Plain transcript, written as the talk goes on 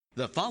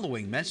The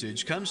following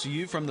message comes to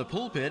you from the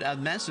pulpit of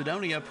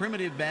Macedonia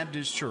Primitive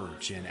Baptist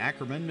Church in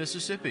Ackerman,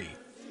 Mississippi.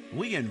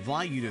 We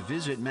invite you to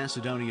visit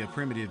Macedonia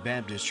Primitive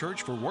Baptist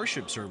Church for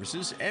worship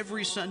services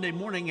every Sunday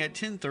morning at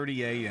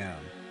 10:30 a.m.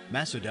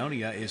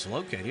 Macedonia is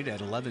located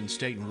at 11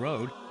 Staten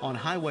Road on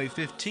Highway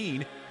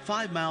 15,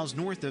 5 miles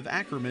north of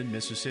Ackerman,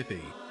 Mississippi.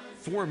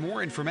 For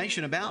more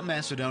information about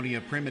Macedonia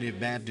Primitive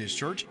Baptist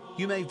Church,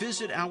 you may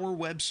visit our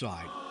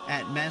website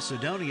at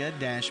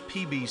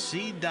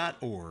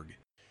macedonia-pbc.org.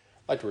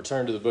 I'd like to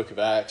return to the book of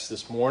Acts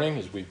this morning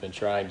as we've been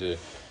trying to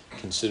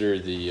consider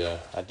the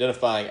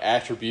identifying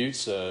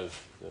attributes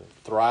of the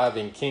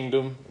thriving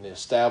kingdom and the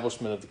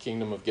establishment of the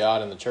kingdom of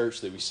God in the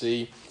church that we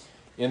see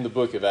in the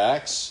book of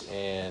Acts.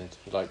 And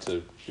I'd like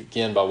to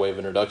begin by way of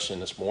introduction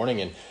this morning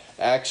in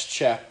Acts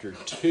chapter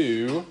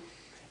 2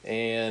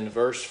 and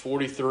verse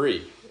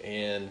 43.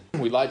 And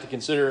we'd like to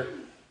consider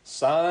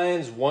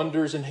signs,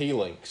 wonders, and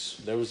healings.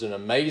 There was an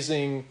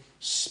amazing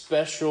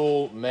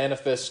special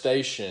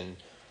manifestation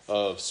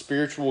of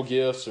spiritual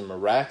gifts and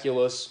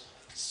miraculous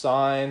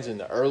signs in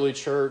the early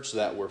church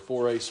that were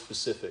for a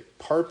specific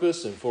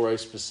purpose and for a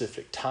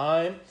specific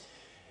time.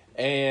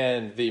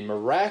 And the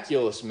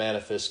miraculous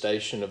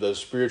manifestation of those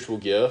spiritual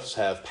gifts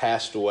have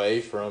passed away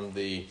from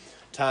the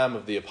time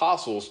of the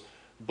apostles.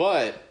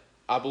 But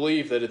I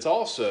believe that it's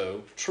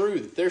also true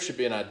that there should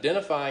be an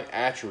identifying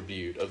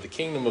attribute of the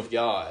kingdom of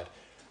God,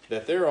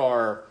 that there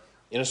are,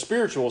 in a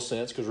spiritual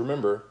sense, because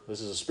remember, this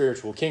is a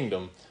spiritual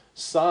kingdom,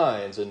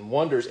 signs and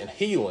wonders and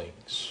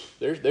healings.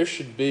 There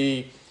should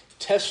be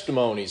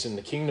testimonies in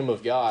the kingdom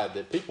of God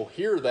that people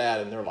hear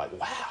that and they're like,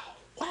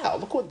 wow,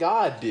 look what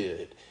God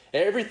did.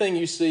 Everything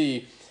you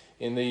see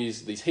in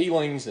these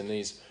healings and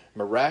these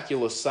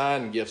miraculous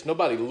sign gifts,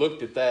 nobody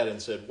looked at that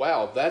and said,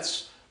 wow,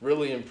 that's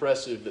really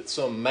impressive that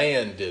some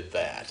man did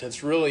that.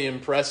 It's really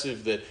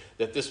impressive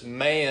that this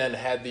man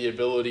had the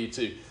ability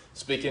to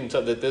speak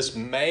into, that this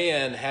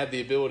man had the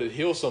ability to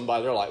heal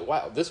somebody. They're like,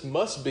 wow, this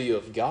must be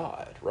of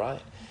God,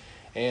 right?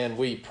 And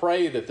we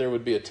pray that there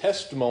would be a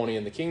testimony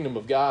in the kingdom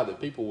of God, that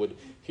people would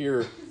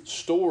hear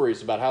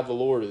stories about how the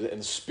Lord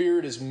and the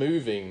Spirit is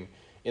moving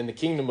in the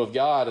kingdom of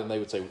God, and they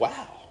would say,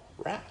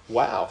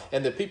 wow.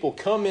 And that people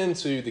come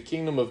into the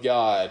kingdom of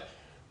God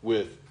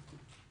with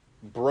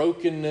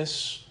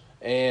brokenness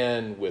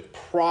and with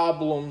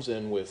problems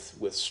and with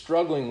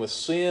struggling with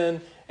sin,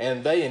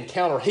 and they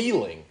encounter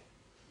healing.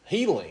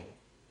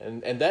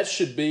 And that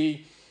should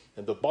be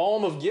the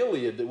balm of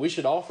Gilead that we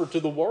should offer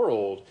to the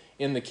world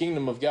in the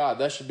kingdom of God.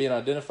 That should be an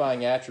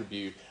identifying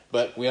attribute.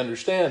 But we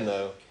understand,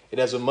 though, it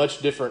has a much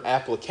different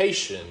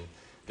application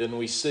than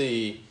we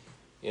see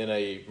in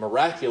a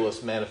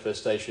miraculous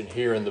manifestation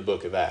here in the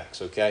book of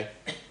Acts, okay?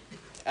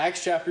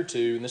 Acts chapter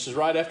 2, and this is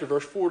right after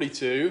verse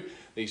 42,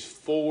 these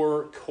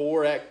four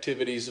core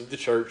activities of the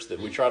church that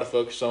we try to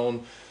focus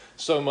on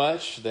so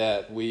much,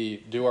 that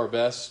we do our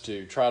best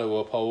to try to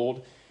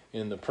uphold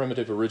in the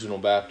primitive original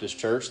Baptist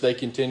church. They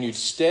continued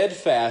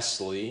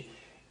steadfastly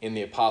in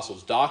the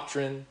apostles'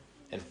 doctrine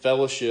and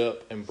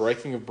fellowship and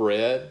breaking of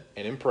bread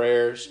and in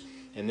prayers.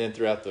 And then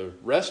throughout the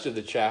rest of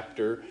the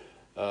chapter,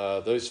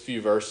 those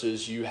few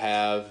verses, you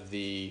have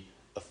the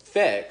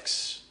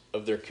effects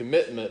of their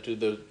commitment to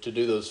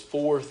do those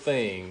four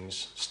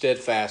things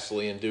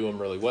steadfastly and do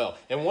them really well.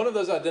 And one of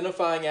those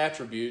identifying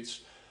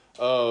attributes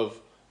of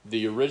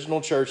the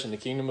original church in the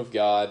kingdom of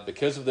God,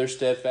 because of their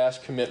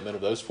steadfast commitment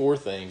of those four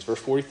things, verse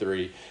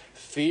 43,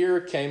 fear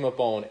came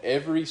upon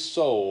every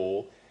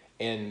soul,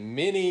 and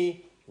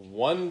many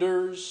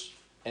wonders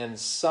and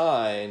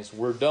signs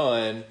were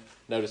done,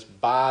 notice,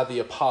 by the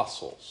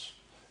apostles.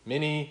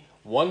 Many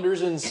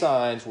wonders and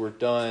signs were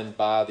done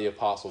by the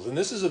apostles. And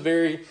this is a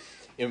very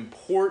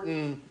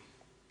important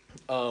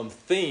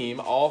theme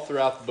all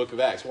throughout the book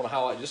of Acts. I want to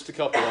highlight just a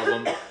couple of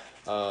them,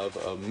 of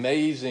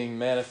amazing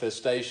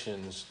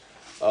manifestations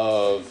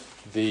of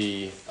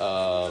the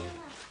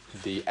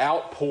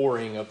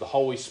outpouring of the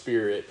Holy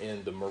Spirit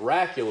in the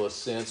miraculous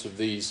sense of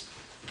these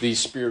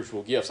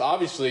spiritual gifts.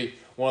 Obviously,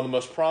 one of the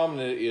most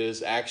prominent is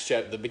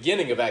the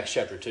beginning of Acts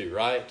chapter 2,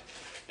 right?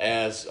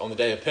 As on the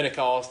day of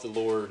Pentecost, the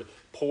Lord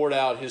poured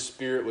out His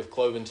Spirit with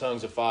cloven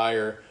tongues of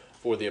fire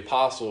for the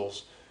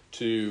apostles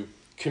to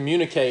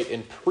communicate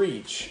and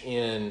preach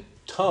in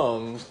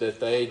tongues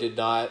that they did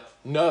not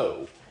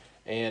know.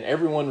 And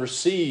everyone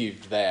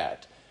received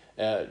that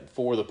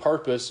for the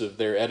purpose of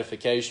their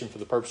edification, for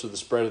the purpose of the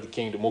spread of the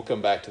kingdom. We'll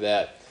come back to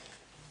that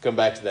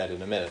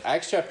in a minute.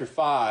 Acts chapter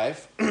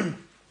 5,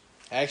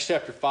 Acts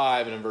chapter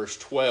 5 and in verse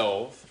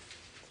 12,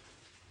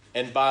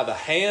 and by the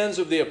hands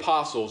of the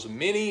apostles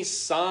many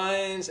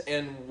signs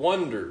and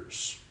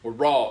wonders were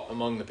wrought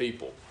among the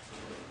people.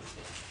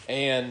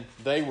 And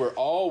they were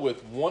all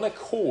with one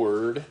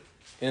accord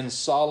in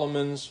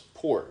Solomon's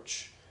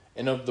porch.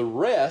 And of the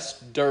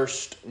rest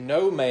durst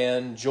no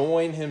man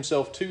join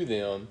himself to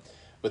them,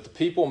 but the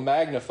people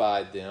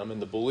magnified them,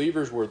 and the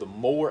believers were the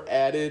more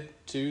added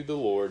to the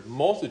Lord,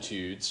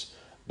 multitudes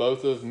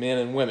both of men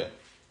and women.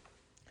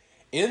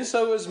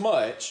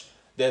 Insomuch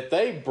that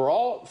they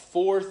brought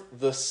forth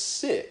the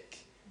sick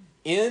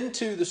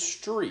into the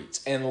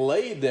streets and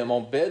laid them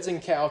on beds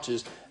and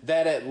couches,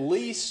 that at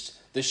least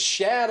the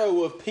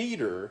shadow of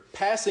Peter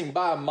passing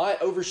by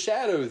might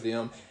overshadow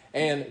them.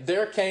 And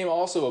there came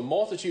also a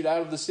multitude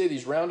out of the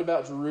cities round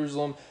about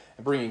Jerusalem,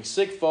 bringing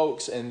sick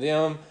folks and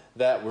them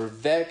that were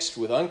vexed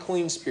with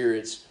unclean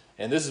spirits.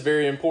 And this is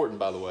very important,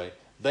 by the way.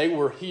 They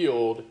were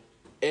healed,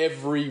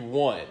 every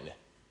one.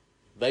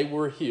 They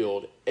were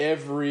healed,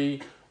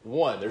 every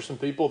one. There's some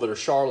people that are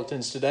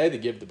charlatans today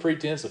that give the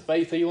pretense of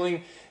faith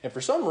healing, and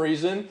for some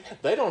reason,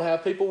 they don't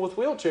have people with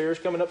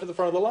wheelchairs coming up to the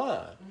front of the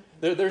line.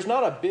 There's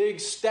not a big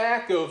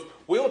stack of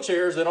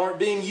wheelchairs that aren't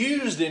being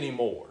used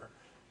anymore.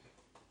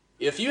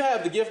 If you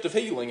have the gift of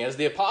healing, as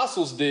the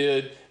apostles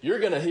did, you're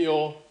going to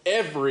heal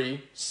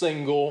every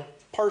single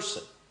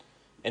person.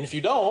 And if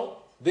you don't,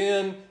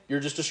 then you're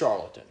just a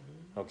charlatan,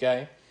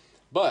 okay?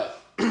 But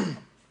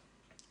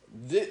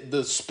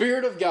the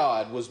Spirit of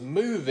God was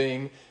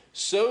moving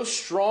so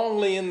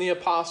strongly in the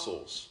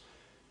apostles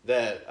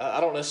that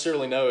I don't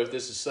necessarily know if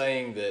this is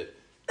saying that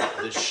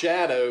the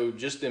shadow,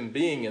 just them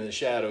being in the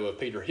shadow of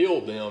Peter,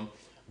 healed them,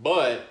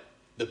 but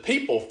the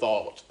people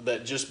thought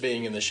that just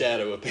being in the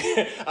shadow of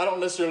Peter, I don't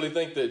necessarily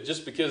think that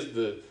just because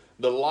the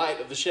light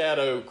of the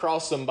shadow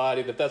crossed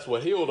somebody that's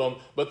what healed them,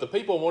 but the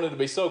people wanted to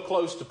be so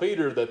close to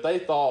Peter that they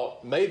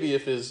thought maybe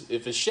if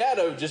his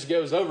shadow just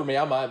goes over me,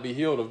 I might be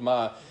healed of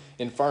my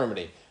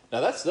infirmity.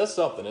 Now that's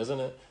something, isn't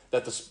it?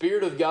 That the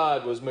Spirit of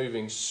God was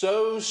moving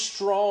so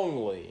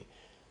strongly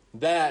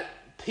that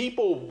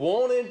people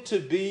wanted to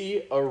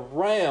be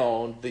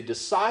around the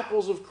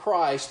disciples of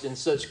Christ in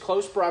such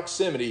close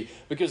proximity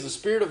because the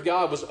Spirit of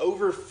God was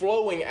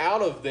overflowing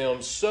out of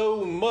them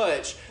so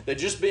much that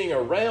just being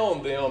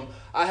around them,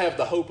 I have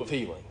the hope of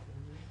healing.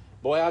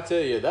 Boy, I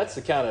tell you, that's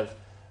the kind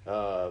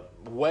of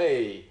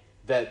way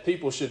that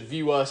people should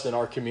view us in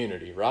our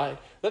community, right?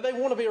 That they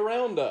want to be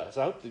around us.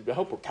 I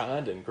hope we're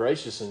kind and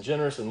gracious and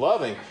generous and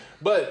loving.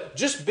 But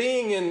just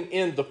being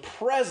in the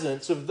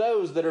presence of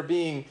those that are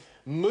being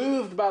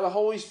moved by the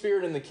Holy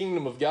Spirit in the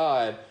kingdom of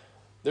God,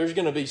 there's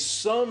going to be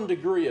some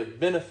degree of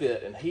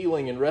benefit and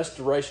healing and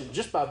restoration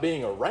just by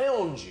being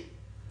around you.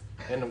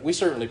 And we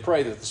certainly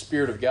pray that the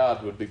Spirit of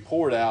God would be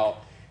poured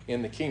out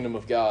in the kingdom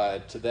of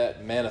God to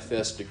that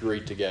manifest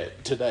degree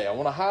today. I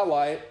want to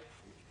highlight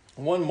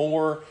one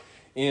more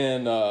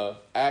in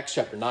Acts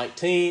chapter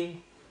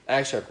 19.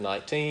 Acts chapter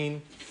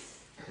 19,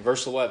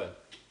 verse 11.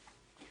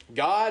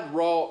 God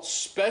wrought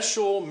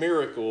special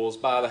miracles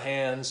by the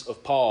hands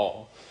of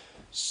Paul,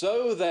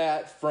 so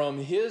that from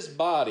his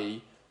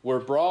body were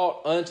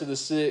brought unto the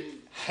sick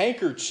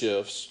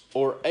handkerchiefs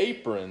or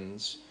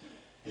aprons,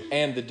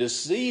 and the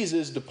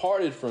diseases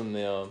departed from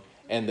them,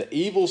 and the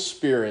evil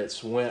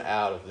spirits went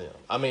out of them.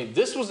 I mean,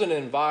 this was an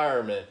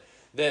environment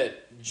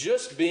that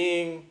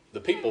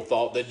the people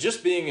thought that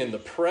just being in the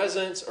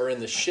presence or in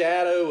the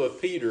shadow of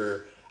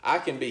Peter, I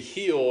can be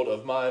healed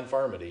of my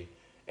infirmity.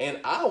 And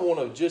I want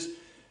to just,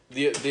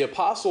 the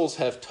apostles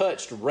have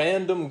touched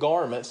random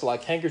garments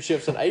like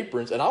handkerchiefs and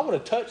aprons, and I want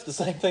to touch the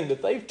same thing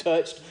that they've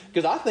touched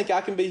because I think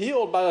I can be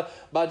healed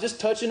by just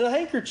touching a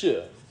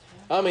handkerchief.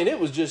 I mean, it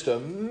was just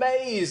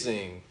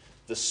amazing,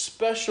 the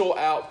special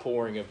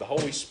outpouring of the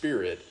Holy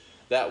Spirit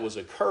that was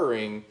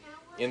occurring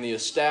in the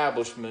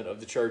establishment of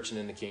the church and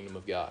in the kingdom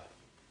of God.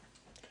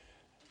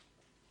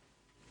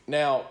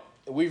 Now,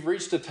 we've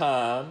reached a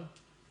time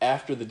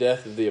after the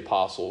death of the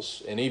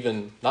apostles, and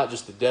even not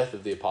just the death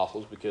of the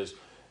apostles, because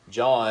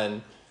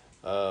John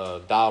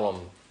died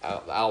on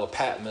the Isle of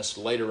Patmos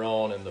later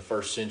on in the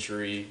first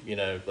century,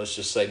 let's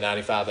just say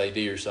 95 AD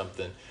or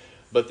something.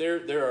 But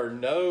there are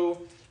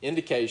no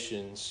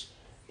indications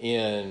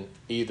in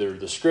either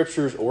the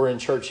scriptures or in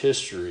church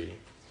history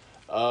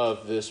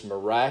of this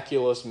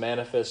miraculous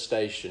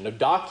manifestation, of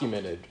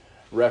documented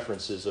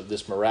references of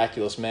this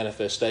miraculous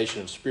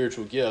manifestation of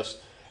spiritual gifts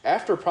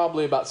after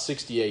probably about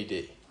 60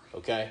 AD.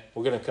 Okay?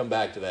 We're going to come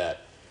back to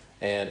that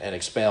and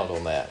expound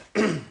on that.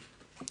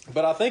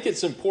 But I think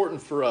it's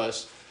important for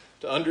us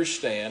to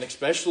understand,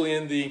 especially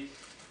in the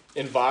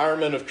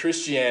environment of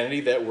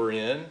Christianity that we're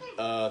in,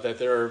 that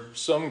there are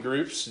some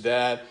groups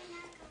that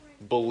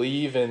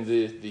believe in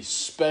the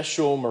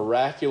special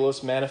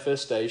miraculous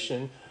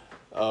manifestation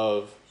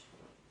of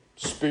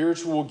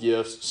spiritual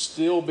gifts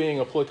still being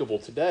applicable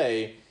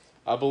today.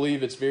 I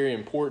believe it's very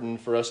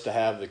important for us to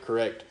have the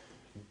correct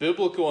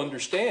biblical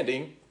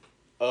understanding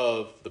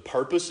of the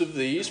purpose of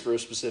these for a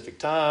specific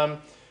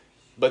time,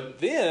 but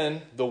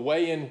then the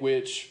way in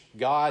which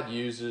God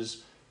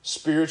uses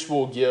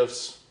spiritual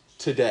gifts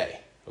today.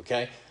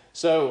 Okay?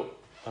 So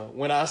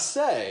when I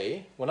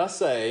say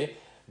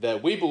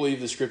that we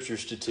believe the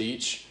scriptures to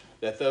teach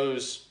that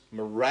those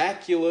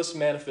miraculous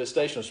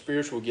manifestations of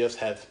spiritual gifts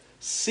have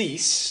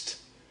ceased,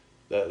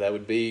 that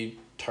would be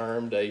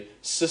termed a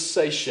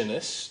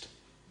cessationist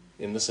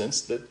in the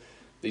sense that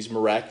these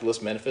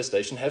miraculous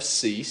manifestations have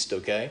ceased,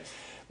 okay?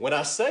 When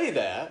I say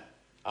that,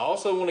 I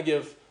also want to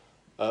give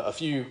a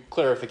few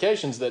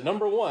clarifications that,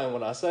 number one,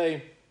 when I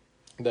say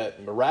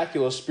that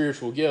miraculous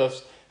spiritual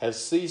gifts have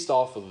ceased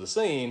off of the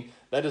scene,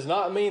 that does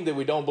not mean that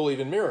we don't believe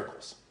in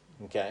miracles,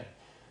 okay?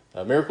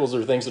 Miracles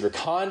are things that are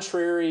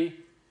contrary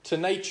to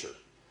nature.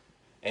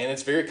 And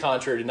it's very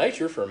contrary to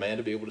nature for a man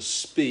to be able to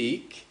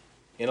speak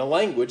in a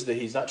language that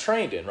he's not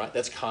trained in, right?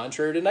 That's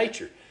contrary to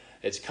nature.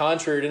 It's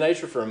contrary to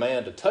nature for a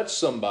man to touch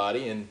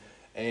somebody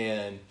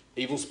and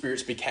evil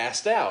spirits be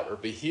cast out or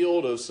be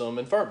healed of some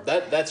infirmity.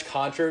 That's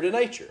contrary to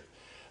nature.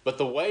 But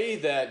the way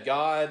that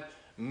God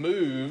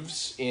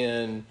moves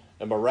in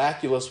a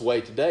miraculous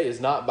way today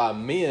is not by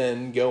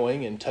men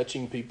going and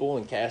touching people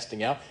and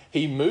casting out.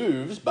 He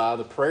moves by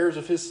the prayers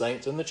of his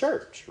saints in the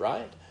church,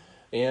 right?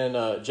 In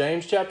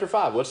James chapter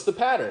 5, what's the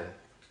pattern?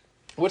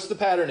 What's the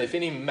pattern if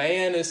any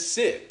man is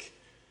sick?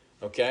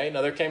 Okay,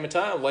 now there came a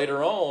time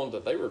later on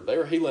that they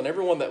were healing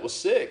everyone that was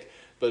sick.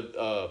 But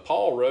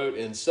Paul wrote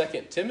in 2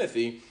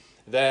 Timothy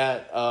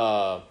that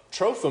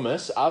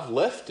Trophimus, I've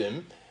left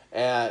him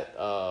at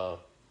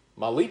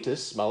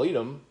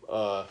Miletum,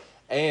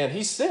 and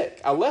he's sick.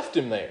 I left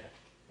him there.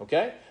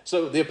 Okay?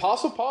 So the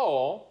Apostle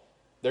Paul,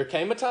 there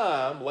came a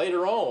time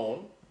later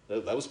on,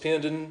 that was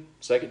penned in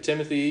 2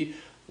 Timothy,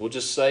 we'll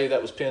just say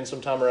that was penned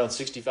sometime around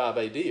 65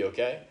 AD,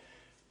 okay?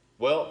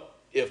 Well,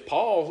 if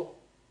Paul,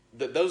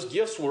 those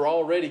gifts were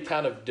already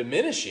kind of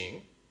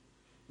diminishing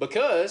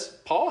because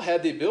Paul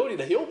had the ability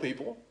to heal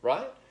people,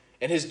 right?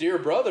 And his dear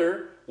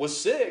brother was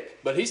sick,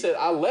 but he said,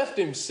 I left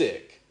him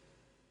sick.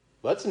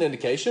 Well, that's an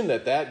indication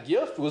that that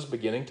gift was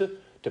beginning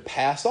to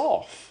pass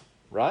off,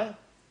 right?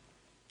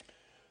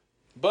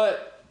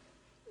 But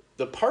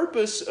the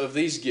purpose of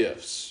these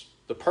gifts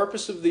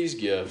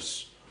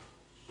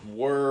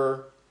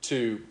were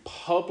to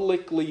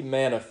publicly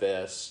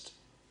manifest,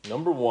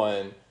 number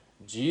one,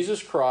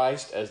 Jesus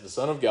Christ as the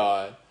Son of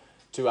God,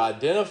 to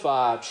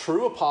identify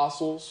true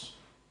apostles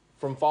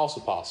from false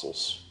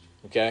apostles,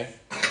 okay?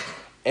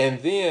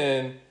 And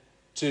then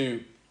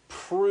to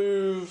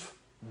prove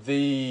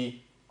the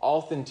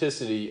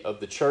authenticity of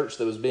the church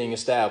that was being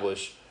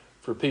established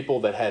for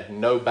people that had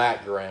no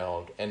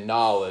background and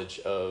knowledge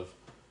of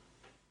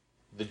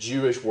the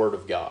Jewish Word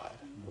of God,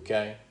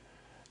 okay?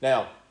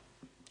 Now,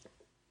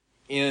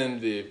 in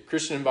the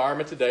Christian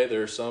environment today,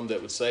 there are some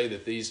that would say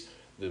that the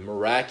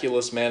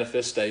miraculous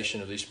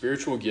manifestation of these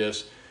spiritual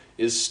gifts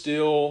is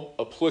still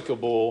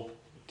applicable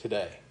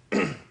today.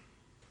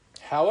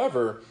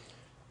 However,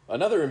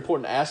 another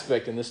important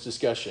aspect in this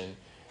discussion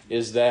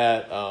is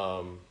that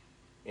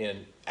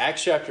in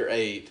Acts chapter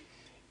 8,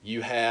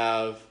 you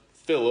have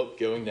Philip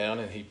going down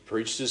and he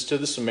preaches to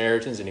the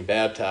Samaritans and he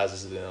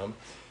baptizes them.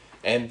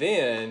 And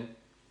then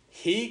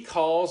he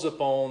calls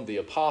upon the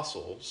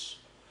apostles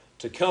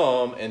to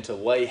come and to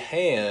lay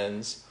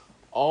hands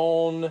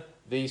on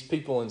these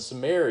people in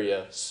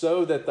Samaria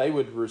so that they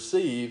would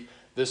receive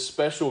this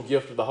special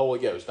gift of the Holy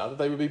Ghost. Not that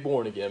they would be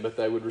born again, but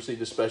they would receive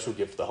this special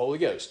gift of the Holy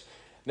Ghost.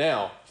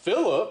 Now,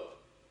 Philip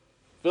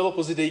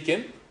was a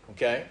deacon,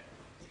 okay?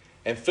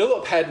 And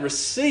Philip had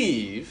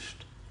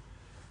received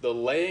the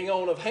laying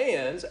on of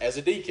hands as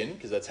a deacon,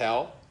 because that's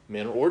how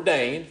men are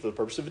ordained for the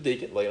purpose of a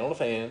deacon, laying on of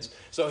hands.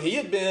 So he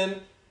had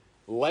been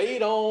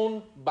laid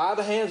on by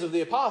the hands of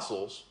the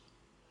apostles,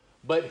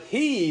 but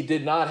he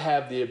did not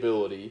have the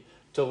ability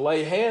to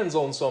lay hands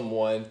on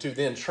someone to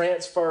then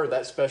transfer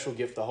that special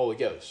gift of the Holy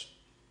Ghost.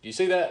 Do you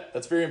see that?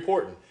 That's very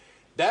important.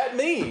 That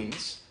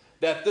means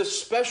that this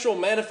special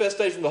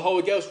manifestation of the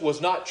Holy Ghost was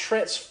not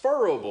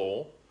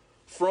transferable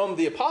from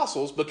the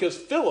apostles because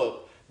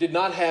Philip did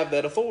not have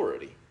that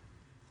authority.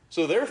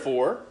 So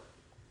therefore,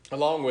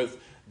 along with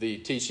the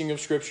teaching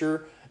of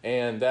Scripture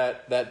and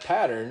that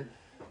pattern,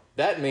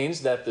 that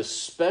means that the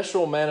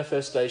special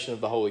manifestation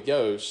of the Holy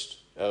Ghost,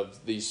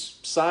 of these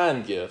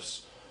sign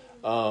gifts,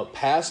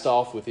 passed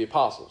off with the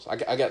apostles.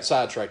 I got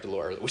sidetracked a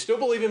little earlier. We still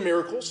believe in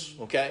miracles,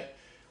 okay?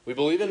 We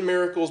believe in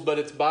miracles, but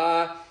it's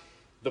by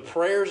the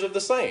prayers of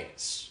the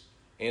saints.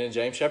 And in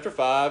James chapter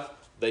 5,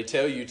 they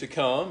tell you to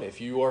come.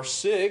 If you are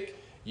sick,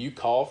 you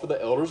call for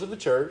the elders of the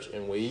church,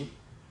 and we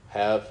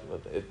have,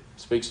 it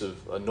speaks of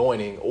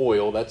anointing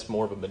oil. That's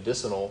more of a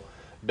medicinal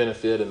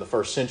benefit in the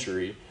first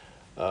century.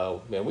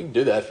 Man, we can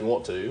do that if you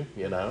want to,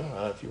 you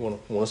know. If you want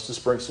us to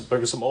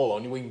sprinkle some oil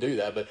on you, we can do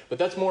that. But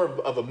that's more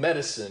of a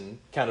medicine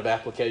kind of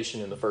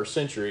application in the first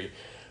century.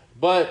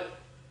 But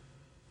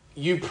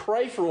you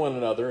pray for one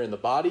another in the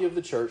body of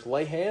the church,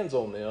 lay hands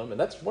on them, and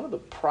that's one of the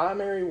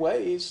primary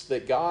ways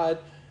that God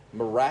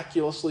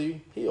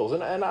miraculously heals.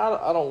 And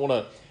I don't want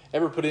to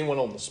ever put anyone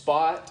on the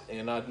spot,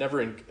 and I'd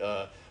never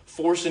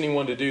force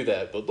anyone to do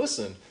that. But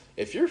listen,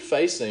 if you're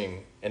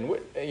facing, and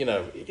you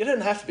know, it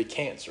doesn't have to be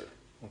cancer,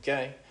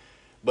 okay?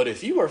 But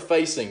if you are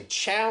facing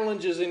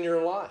challenges in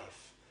your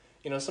life,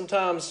 you know,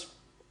 sometimes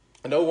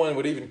no one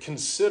would even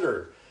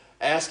consider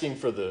asking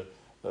for the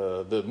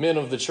men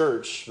of the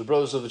church, the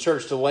brothers of the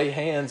church, to lay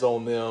hands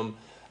on them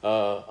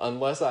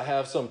unless I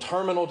have some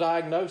terminal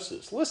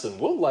diagnosis. Listen,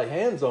 we'll lay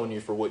hands on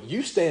you for what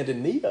you stand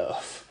in need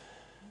of,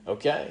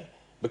 okay?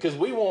 Because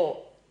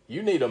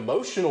you need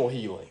emotional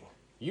healing.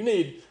 You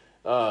need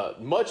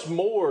much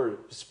more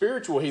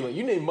spiritual healing.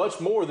 You need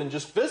much more than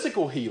just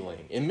physical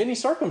healing in many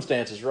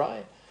circumstances,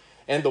 right?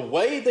 And the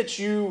way that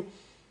you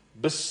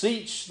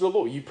beseech the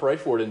Lord. You pray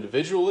for it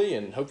individually,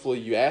 and hopefully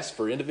you ask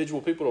for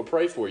individual people to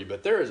pray for you.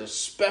 But there is a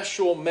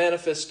special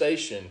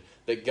manifestation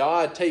that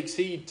God takes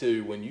heed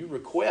to when you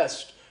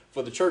request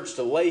for the church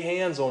to lay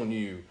hands on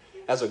you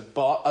as a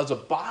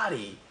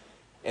body.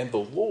 And the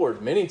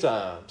Lord many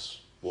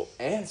times will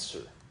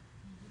answer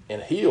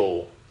and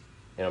heal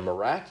in a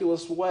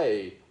miraculous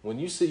way when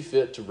you see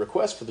fit to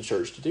request for the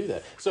church to do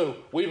that. So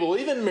we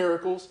believe in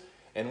miracles,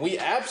 and we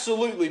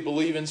absolutely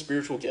believe in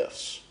spiritual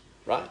gifts,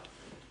 right?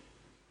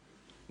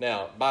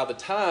 Now, by the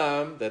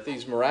time that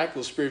these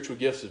miraculous spiritual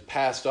gifts have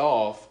passed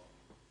off,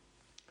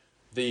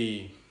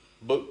 the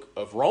book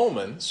of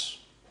Romans,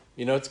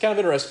 it's kind of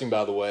interesting,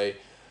 by the way,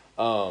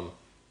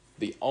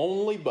 the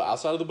only book,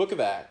 outside of the book of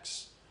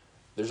Acts,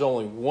 there's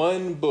only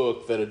one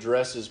book that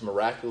addresses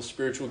miraculous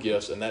spiritual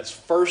gifts, and that's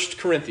 1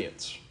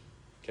 Corinthians.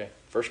 Okay,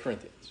 1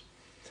 Corinthians.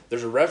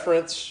 There's a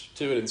reference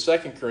to it in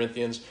 2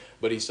 Corinthians,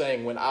 but he's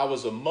saying, when I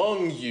was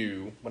among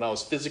you, when I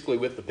was physically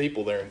with the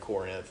people there in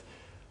Corinth,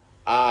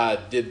 I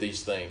did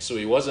these things. So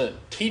he wasn't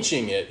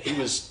teaching it. He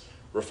was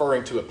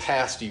referring to a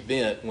past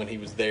event when he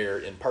was there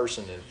in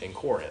person in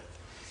Corinth.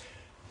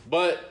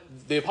 But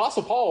the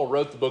Apostle Paul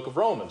wrote the book of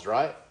Romans,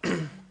 right?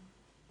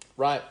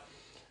 Right.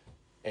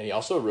 And he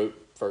also wrote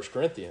 1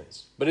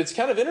 Corinthians. But it's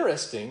kind of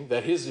interesting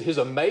that his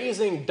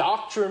amazing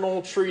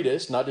doctrinal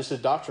treatise, not just his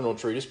doctrinal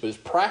treatise, but his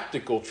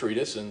practical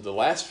treatise in the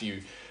last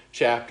few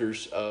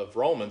chapters of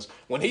Romans,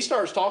 when he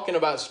starts talking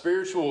about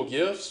spiritual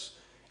gifts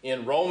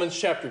in Romans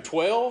chapter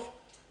 12,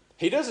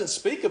 he doesn't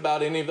speak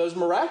about any of those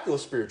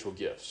miraculous spiritual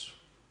gifts.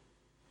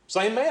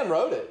 Same man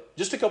wrote it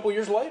just a couple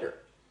years later.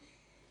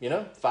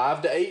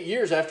 5 to 8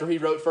 years after he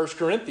wrote 1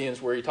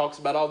 Corinthians, where he talks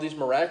about all these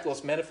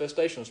miraculous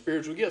manifestations of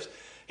spiritual gifts.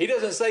 He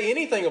doesn't say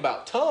anything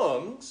about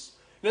tongues.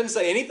 He doesn't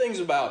say anything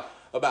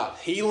about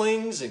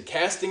healings and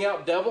casting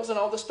out devils and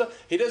all this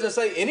stuff. He doesn't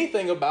say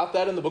anything about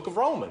that in the book of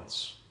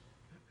Romans.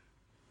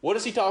 What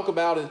does he talk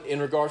about in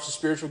regards to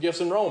spiritual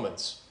gifts in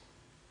Romans?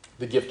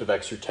 The gift of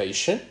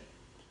exhortation,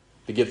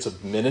 the gifts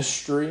of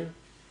ministry,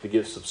 the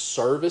gifts of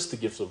service, the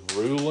gifts of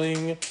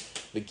ruling,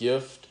 the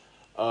gift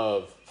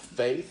of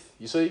faith.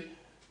 You see?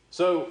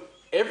 So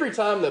every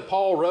time that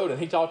Paul wrote and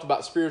he talked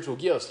about spiritual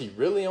gifts, he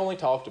really only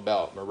talked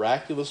about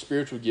miraculous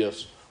spiritual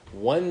gifts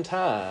one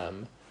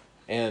time.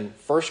 And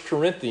 1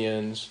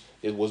 Corinthians,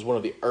 it was one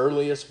of the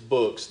earliest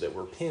books that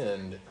were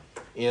penned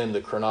in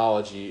the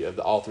chronology of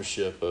the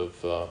authorship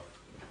of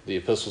the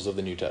epistles of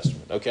the New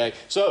Testament. Okay?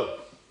 So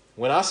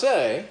when I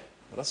say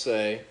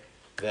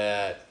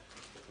that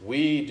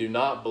we do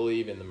not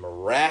believe in the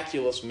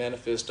miraculous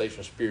manifestation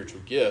of spiritual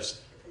gifts,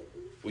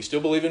 we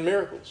still believe in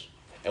miracles.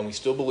 And we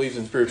still believe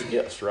in spiritual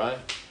gifts, right?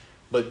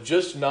 But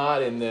just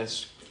not in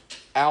this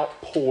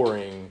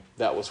outpouring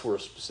that was for a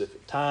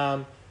specific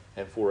time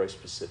and for a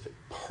specific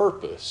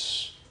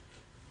purpose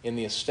in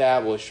the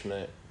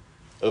establishment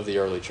of the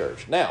early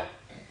church. Now,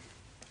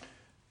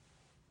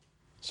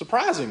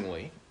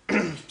 surprisingly,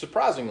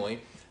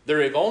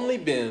 there have only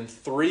been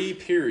 3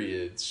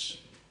 periods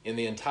in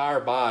the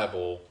entire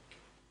Bible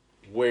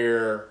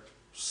where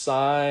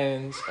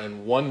signs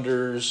and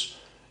wonders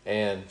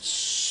and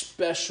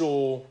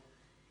special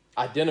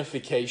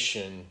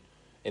identification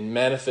and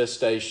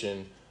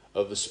manifestation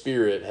of the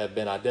Spirit have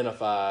been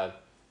identified.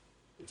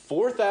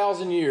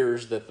 4,000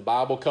 years that the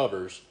Bible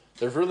covers,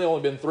 there's really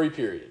only been 3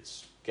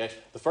 periods. Okay,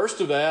 the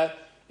first of that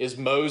is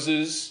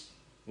Moses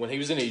when he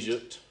was in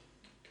Egypt,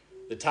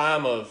 the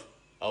time of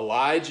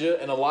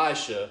Elijah and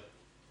Elisha,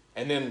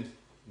 and then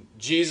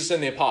Jesus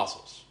and the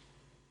apostles.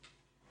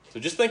 So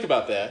just think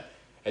about that.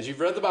 As you've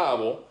read the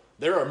Bible,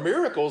 there are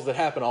miracles that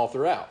happen all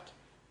throughout.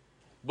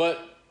 But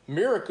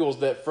miracles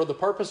that for the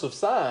purpose of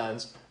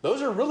signs,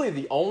 those are really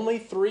the only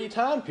 3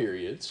 time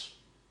periods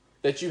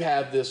that you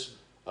have this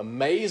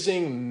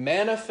amazing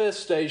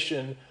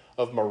manifestation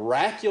of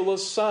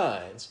miraculous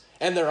signs,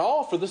 and they're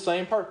all for the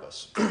same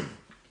purpose.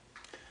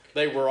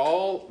 They were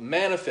all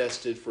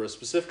manifested for a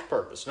specific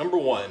purpose. Number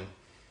 1,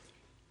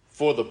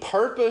 for the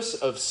purpose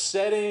of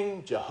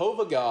setting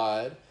Jehovah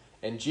God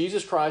and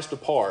Jesus Christ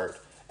apart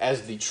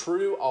as the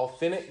true,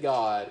 authentic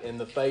God in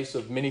the face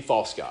of many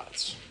false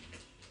gods.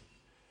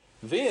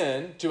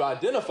 Then, to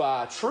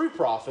identify true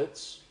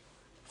prophets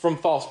from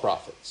false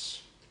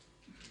prophets.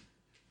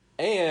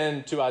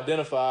 And to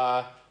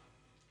identify,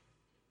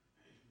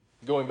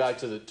 going back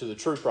to the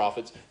true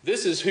prophets,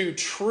 this is who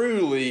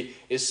truly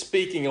is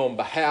speaking on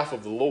behalf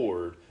of the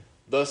Lord.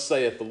 Thus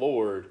saith the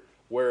Lord.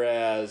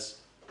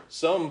 Whereas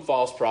some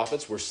false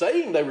prophets were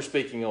saying they were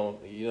speaking on,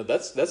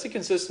 that's a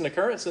consistent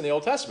occurrence in the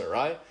Old Testament,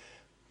 right?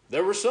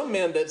 There were some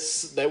men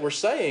that were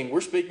saying, we're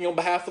speaking on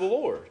behalf of the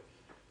Lord.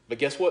 But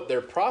guess what?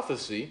 Their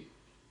prophecy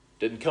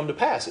didn't come to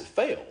pass. It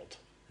failed.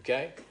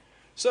 Okay?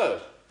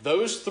 So,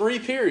 those 3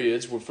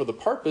 periods were for the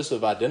purpose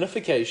of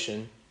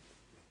identification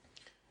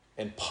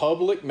and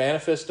public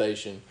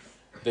manifestation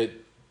that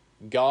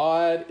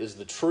God is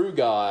the true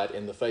God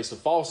in the face of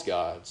false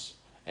gods.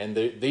 And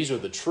these are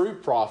the true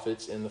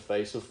prophets in the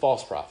face of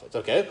false prophets.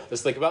 Okay?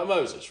 Let's think about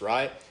Moses,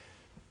 right?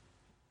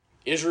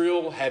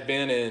 Israel had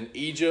been in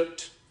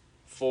Egypt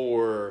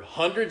for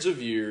hundreds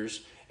of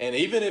years, And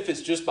even if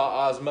it's just by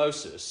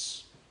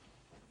osmosis,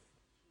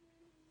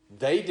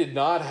 they did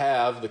not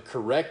have the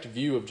correct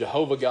view of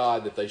Jehovah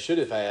God that they should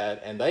have had,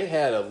 and they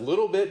had a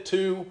little bit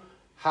too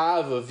high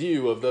of a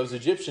view of those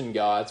Egyptian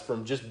gods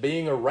from just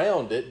being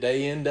around it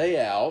day in, day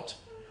out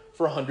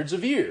for hundreds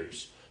of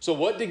years. So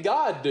what did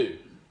God do?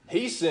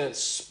 He sent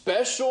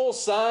special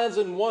signs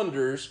and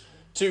wonders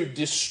to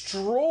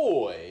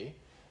destroy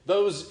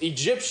those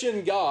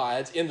Egyptian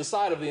gods in the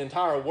sight of the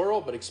entire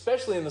world, but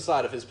especially in the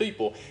sight of his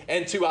people,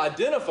 and to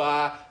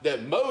identify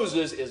that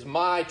Moses is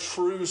my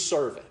true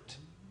servant,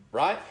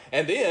 right?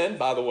 And then,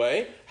 by the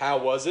way, how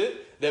was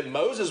it that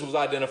Moses was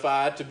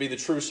identified to be the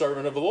true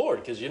servant of the Lord?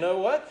 Because you know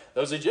what?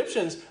 Those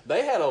Egyptians,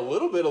 they had a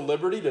little bit of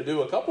liberty to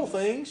do a couple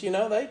things. You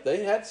know,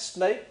 they had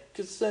snake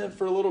consent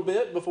for a little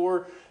bit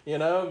before, you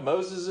know,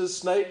 Moses'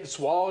 snake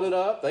swallowed it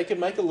up. They could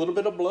make a little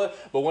bit of blood.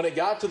 But when it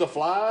got to the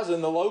flies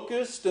and the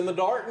locusts and the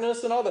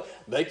darkness and all that,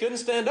 they couldn't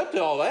stand up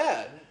to all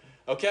that.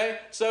 Okay?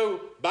 So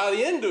by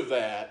the end of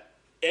that,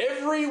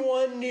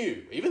 everyone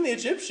knew, even the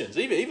Egyptians,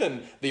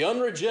 even the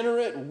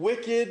unregenerate,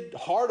 wicked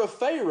heart of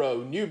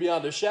Pharaoh knew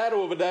beyond a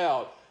shadow of a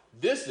doubt,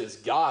 this is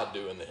God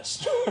doing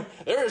this.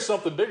 There is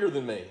something bigger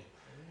than me.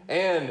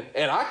 And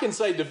I can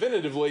say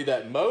definitively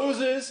that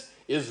Moses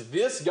is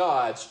this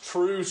God's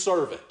true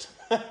servant.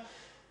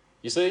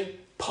 You see,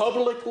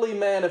 publicly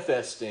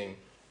manifesting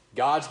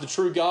God's the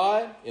true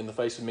God in the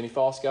face of many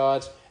false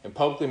gods, and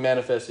publicly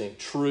manifesting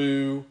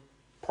true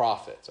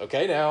prophets.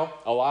 Okay, now,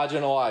 Elijah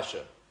and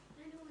Elisha.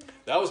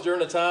 That was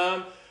during a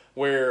time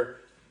where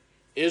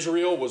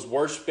Israel was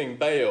worshiping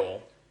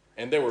Baal,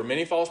 and there were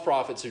many false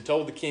prophets who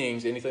told the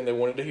kings anything they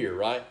wanted to hear,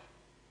 right?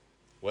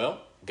 Well,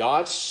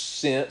 God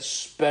sent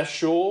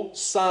special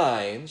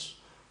signs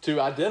to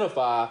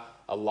identify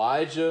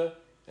Elijah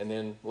and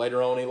then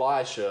later on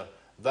Elisha.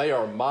 They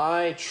are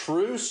my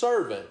true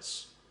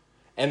servants,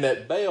 and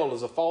that Baal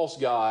is a false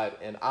god,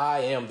 and I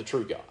am the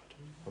true God.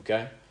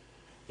 Okay?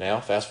 Now,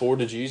 fast forward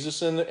to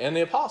Jesus and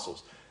the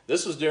apostles.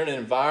 This was during an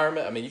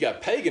environment, I mean, you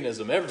got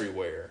paganism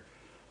everywhere.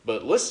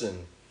 But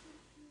listen,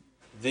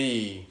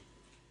 the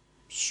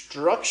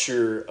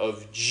structure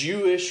of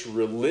Jewish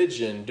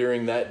religion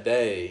during that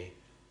day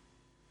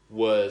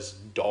was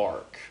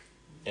dark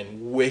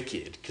and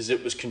wicked because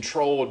it was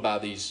controlled by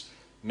these,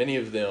 many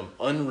of them,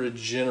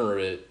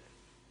 unregenerate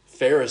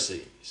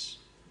Pharisees.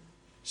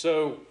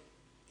 So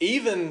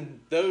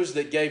even those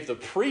that gave the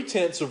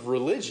pretense of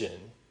religion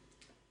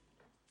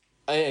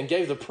and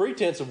gave the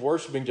pretense of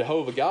worshiping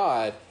Jehovah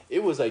God,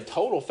 it was a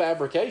total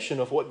fabrication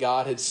of what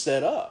God had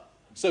set up.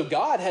 So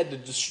God had to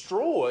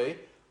destroy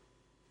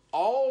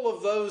all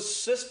of those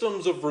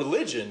systems of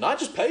religion, not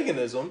just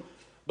paganism,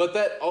 but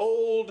that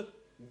old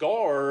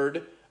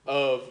guard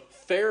of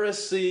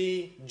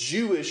Pharisee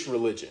Jewish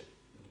religion.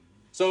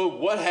 So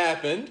what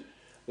happened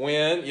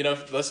when, you know,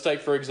 let's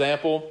take for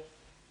example,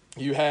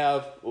 you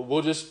have,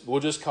 we'll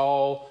just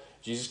call,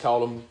 Jesus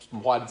called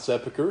them whited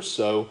sepulchres.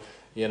 So,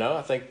 you know,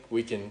 I think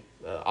we can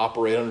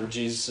operate under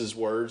Jesus'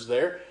 words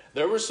there.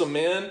 There were some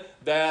men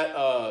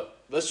that,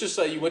 let's just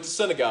say you went to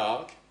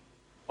synagogue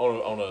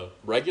on a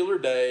regular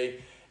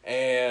day,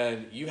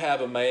 and you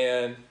have a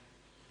man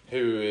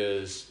who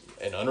is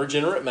an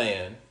unregenerate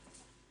man,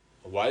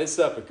 a whited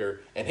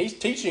sepulchre, and he's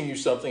teaching you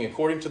something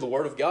according to the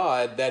Word of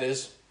God that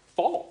is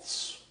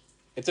false.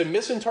 It's a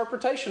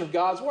misinterpretation of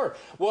God's Word.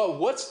 Well,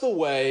 what's the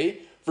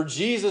way for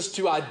Jesus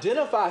to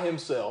identify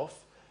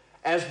himself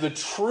as the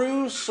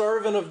true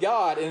servant of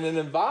God in an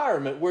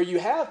environment where you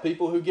have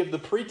people who give the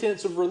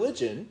pretense of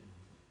religion?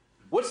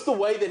 What's the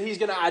way that he's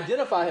going to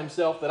identify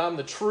himself that I'm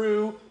the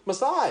true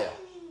Messiah?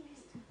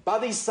 By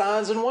these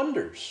signs and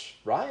wonders,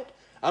 right?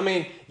 I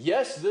mean,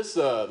 yes, this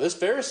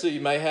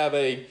Pharisee may have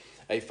a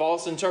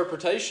false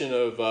interpretation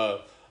of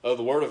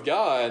the Word of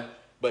God,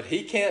 but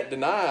he can't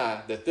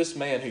deny that this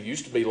man who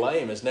used to be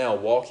lame is now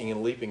walking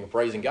and leaping and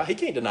praising God. He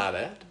can't deny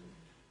that.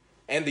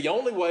 And the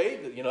only way,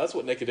 you know, that's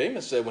what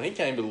Nicodemus said when he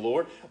came to the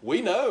Lord. We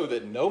know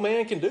that no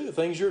man can do the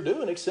things you're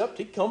doing except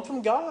he come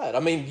from God. I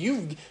mean,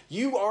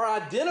 you are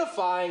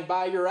identifying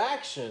by your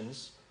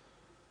actions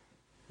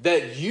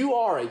that you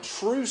are a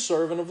true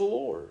servant of the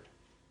Lord.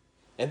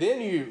 And then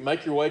you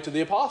make your way to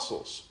the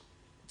apostles.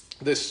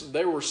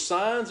 There were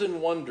signs and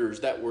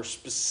wonders that were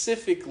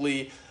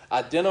specifically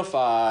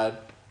identified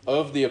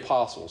of the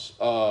apostles.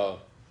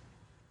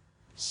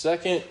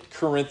 2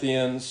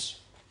 Corinthians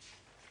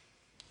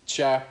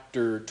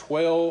chapter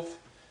 12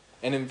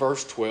 and in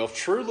verse 12.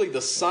 Truly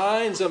the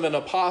signs of an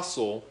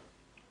apostle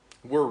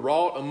were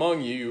wrought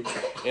among you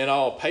in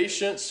all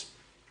patience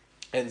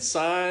and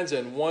signs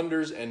and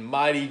wonders and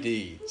mighty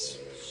deeds.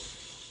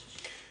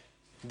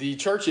 The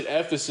church at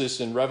Ephesus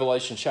in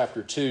Revelation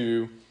chapter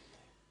 2,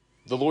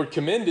 the Lord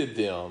commended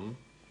them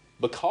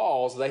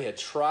because they had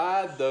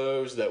tried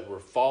those that were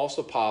false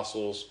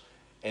apostles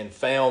and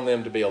found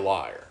them to be a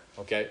liar.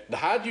 Okay, now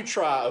how did you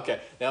try?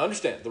 Okay, now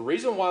understand, the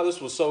reason why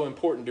this was so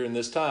important during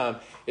this time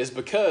is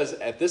because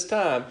at this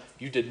time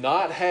you did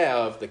not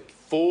have the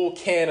full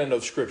canon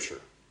of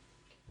Scripture.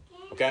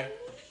 Okay?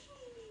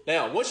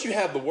 Now, once you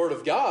have the Word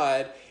of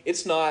God,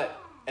 it's not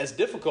as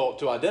difficult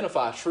to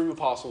identify true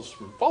apostles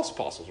from false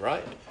apostles,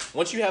 right?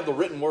 Once you have the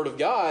written word of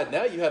God,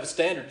 now you have a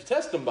standard to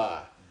test them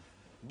by.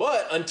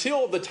 But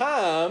until the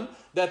time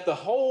that the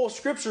whole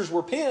scriptures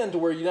were penned to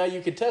where now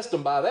you could test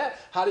them by that,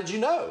 how did you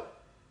know?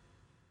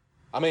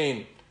 I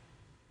mean,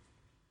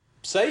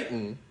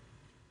 Satan,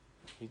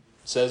 he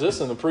says this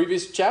in the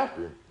previous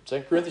chapter,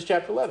 2 Corinthians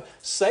chapter 11.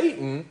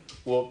 Satan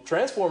will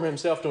transform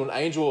himself to an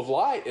angel of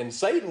light, and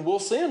Satan will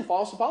send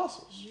false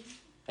apostles.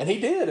 And he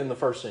did in the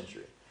first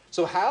century.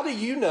 So how do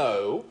you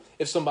know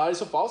if somebody's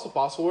a false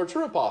apostle or a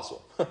true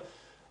apostle?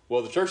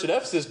 Well, the church at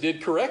Ephesus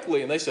did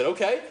correctly, and they said,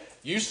 okay,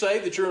 you say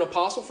that you're an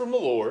apostle from the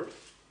Lord.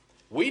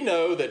 We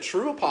know that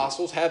true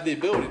apostles have the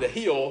ability to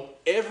heal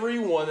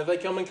everyone that they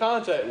come in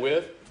contact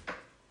with.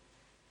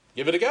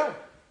 Give it a go.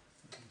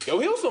 Go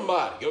heal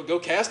somebody. Go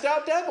cast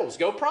out devils.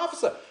 Go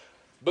prophesy.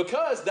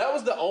 Because that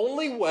was the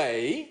only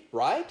way,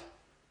 right?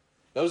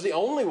 That was the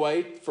only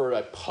way for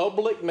a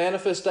public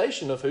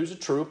manifestation of who's a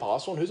true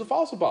apostle and who's a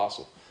false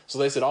apostle. So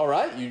they said, all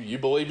right, you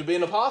believe to be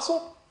an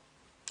apostle?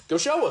 Go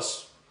show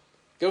us.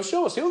 Go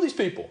show us. Heal these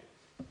people.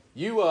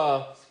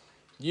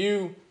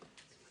 You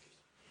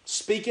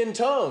speak in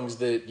tongues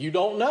that you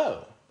don't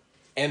know.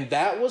 And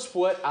that was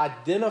what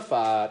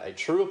identified a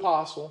true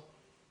apostle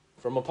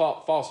from a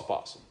false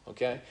apostle.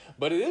 Okay?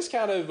 But it is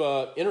kind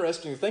of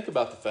interesting to think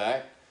about the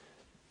fact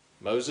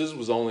Moses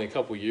was only a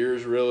couple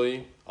years,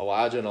 really.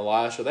 Elijah and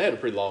Elisha, they had a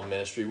pretty long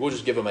ministry. We'll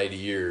just give them 80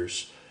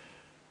 years.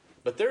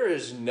 But there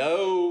is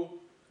no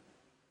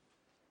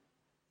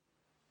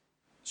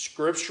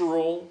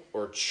scriptural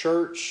or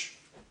church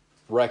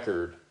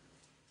record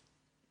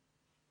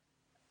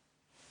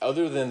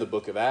other than the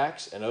book of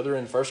Acts and other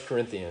than 1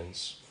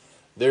 Corinthians,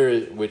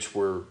 which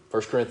were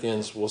 1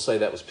 Corinthians, we'll say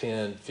that was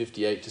penned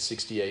 58 to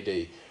 60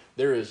 AD.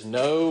 There is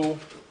no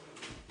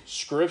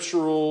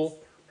scriptural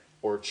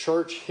or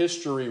church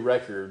history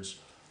records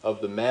of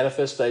the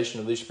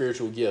manifestation of these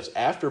spiritual gifts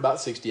after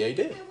about 60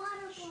 AD.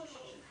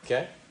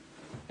 Okay?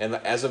 And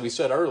as we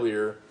said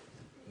earlier,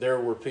 there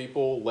were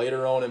people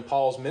later on in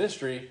Paul's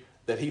ministry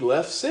that he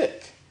left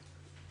sick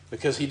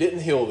because he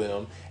didn't heal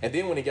them. And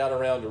then when he got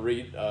around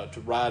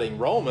to writing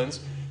Romans,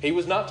 he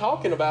was not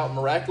talking about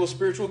miraculous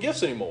spiritual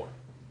gifts anymore.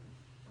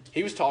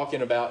 He was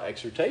talking about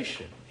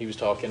exhortation. He was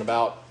talking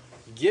about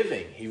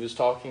giving. He was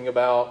talking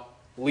about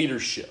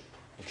leadership.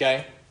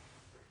 Okay?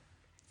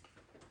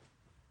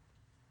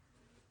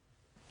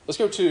 Let's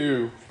go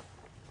to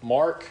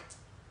Mark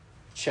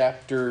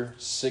chapter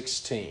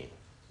 16.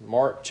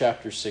 Mark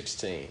chapter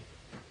 16.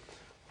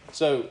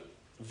 So,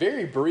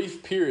 very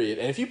brief period.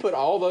 And if you put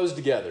all those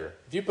together,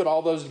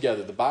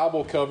 the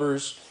Bible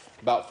covers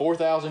about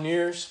 4,000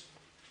 years.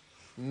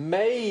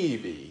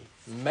 Maybe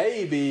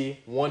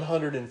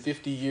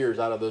 150 years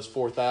out of those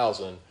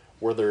 4,000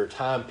 were there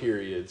time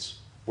periods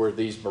where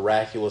these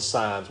miraculous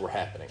signs were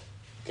happening.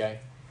 Okay?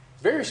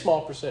 Very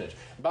small percentage.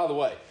 By the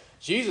way,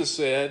 Jesus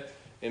said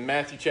in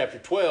Matthew chapter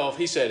 12,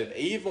 he said, an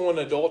evil and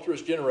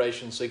adulterous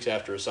generation seeks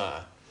after a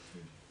sign.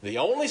 The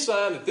only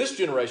sign that this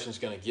generation is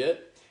going to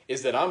get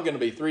is that I'm going to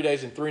be 3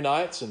 days and 3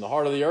 nights in the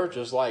heart of the earth,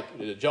 just like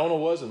Jonah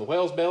was in the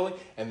whale's belly,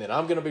 and then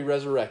I'm going to be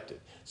resurrected.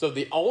 So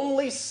the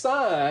only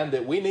sign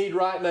that we need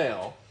right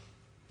now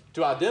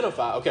to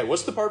identify, okay,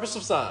 what's the purpose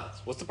of signs?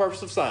 What's the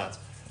purpose of signs?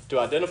 To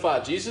identify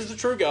Jesus the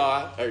true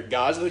God, or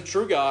God's the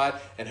true God,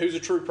 and who's a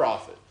true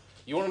prophet.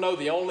 You want to know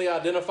the only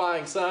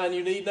identifying sign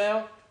you need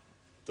now?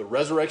 The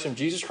resurrection of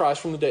Jesus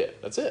Christ from the dead.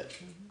 That's it.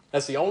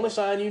 That's the only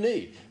sign you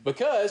need.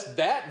 Because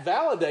that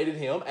validated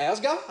him as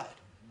God.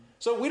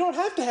 So we don't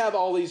have to have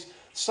all these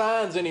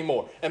signs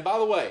anymore. And by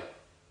the way,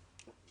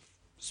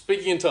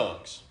 speaking in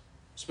tongues.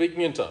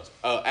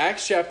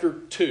 Acts chapter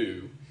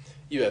 2,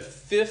 you have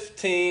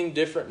 15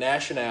 different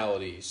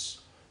nationalities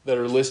that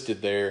are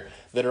listed there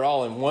that are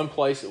all in one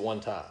place at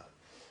one time.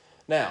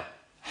 Now,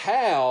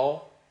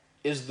 how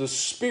is the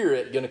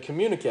Spirit going to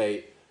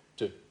communicate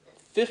to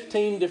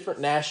 15 different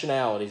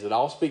nationalities that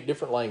all speak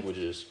different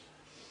languages?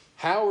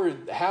 How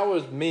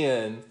is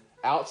men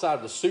outside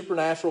of the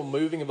supernatural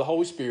moving of the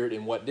Holy Spirit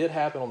in what did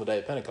happen on the day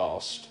of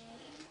Pentecost,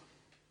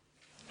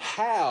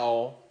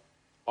 how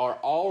are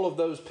all of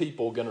those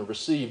people going to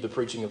receive the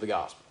preaching of the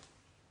gospel?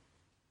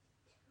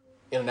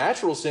 In a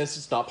natural sense,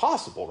 it's not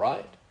possible,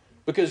 right?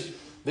 Because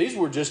these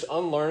were just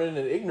unlearned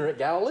and ignorant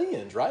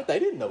Galileans, right? They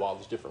didn't know all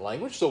these different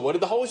languages. So what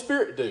did the Holy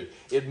Spirit do?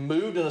 It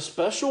moved in a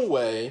special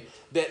way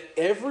that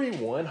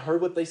everyone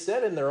heard what they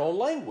said in their own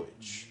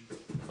language.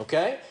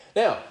 Okay?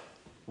 Now,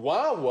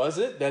 why was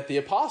it that the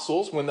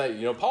apostles, when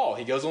they, Paul,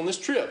 he goes on this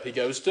trip. He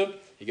goes to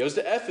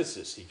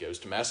Ephesus. He goes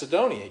to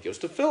Macedonia. He goes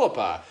to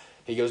Philippi.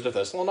 He goes to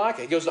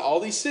Thessalonica. He goes to all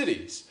these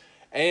cities.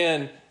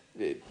 And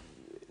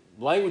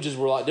languages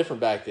were a lot different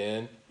back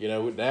then.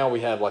 Now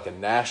we have like a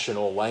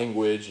national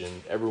language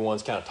and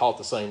everyone's kind of taught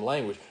the same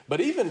language.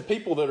 But even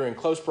people that are in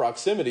close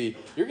proximity,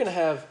 you're going to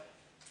have,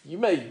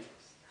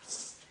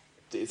 it's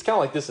kind of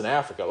like this in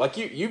Africa. Like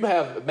you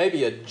have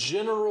maybe a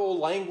general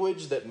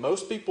language that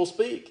most people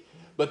speak.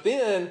 But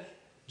then,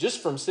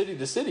 just from city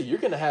to city, you're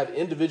going to have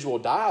individual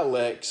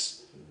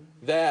dialects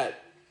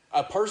that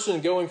a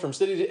person going from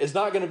city to, is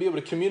not going to be able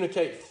to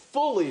communicate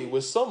fully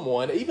with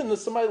someone, even if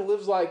somebody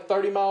lives like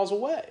 30 miles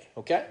away,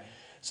 okay?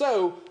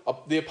 So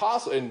the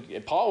apostle,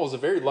 and Paul was a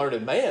very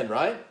learned man,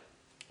 right?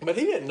 But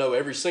he didn't know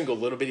every single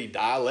little bitty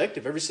dialect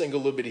of every single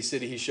little bitty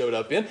city he showed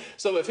up in.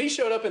 So if he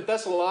showed up in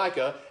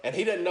Thessalonica and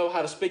he didn't know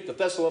how to speak the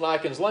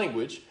Thessalonians'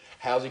 language,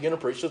 how's he going to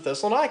preach to the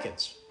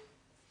Thessalonians?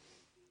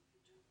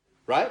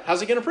 Right?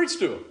 How's he going to preach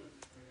to them?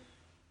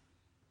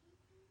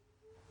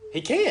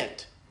 He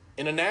can't,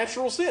 in a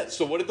natural sense.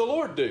 So what did the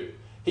Lord do?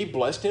 He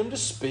blessed him to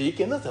speak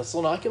in the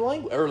Thessalonican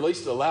language, or at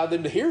least allowed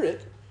them to hear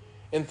it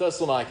in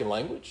Thessalonican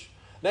language.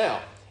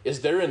 Now,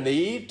 is there a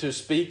need to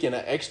speak in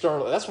an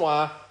external? That's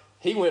why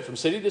he went from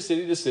city to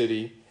city to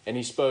city, and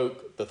he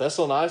spoke the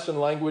Thessalonican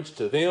language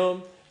to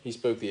them. He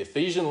spoke the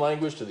Ephesian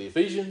language to the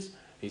Ephesians.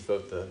 He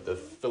spoke the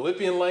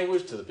Philippian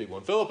language to the people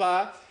in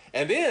Philippi.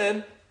 And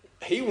then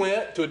he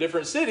went to a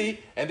different city,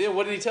 and then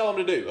what did he tell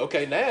them to do?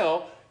 Okay,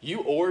 now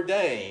you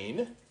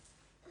ordain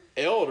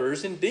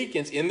elders and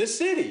deacons in this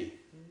city.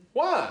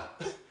 Why?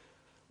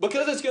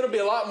 Because it's going to be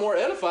a lot more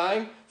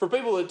edifying for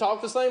people that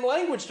talk the same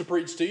language to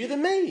preach to you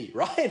than me,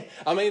 right?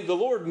 I mean, the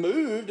Lord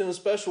moved in a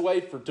special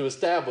way to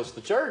establish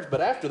the church,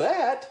 but after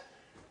that,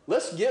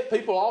 let's get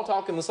people all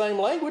talking the same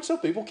language so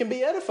people can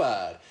be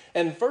edified.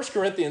 And 1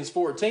 Corinthians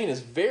 14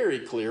 is very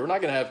clear. We're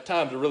not going to have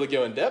time to really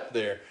go in depth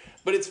there,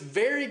 but it's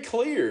very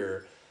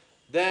clear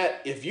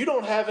that if you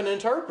don't have an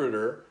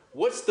interpreter,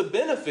 what's the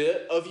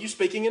benefit of you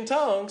speaking in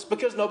tongues?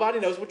 Because nobody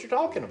knows what you're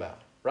talking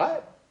about,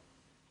 right?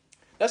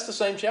 That's the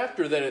same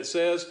chapter that it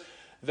says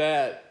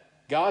that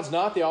God's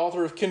not the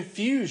author of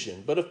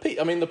confusion, but of peace.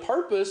 I mean, the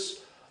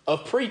purpose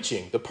of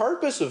preaching, the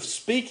purpose of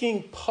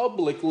speaking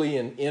publicly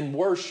in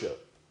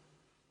worship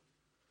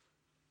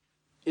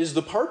is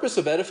the purpose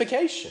of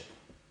edification,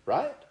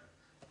 right?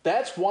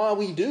 That's why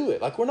we do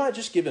it. Like, we're not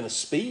just giving a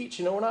speech,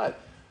 we're not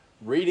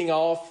reading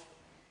off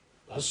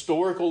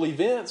historical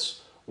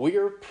events. We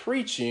are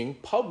preaching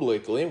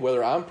publicly, and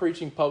whether I'm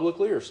preaching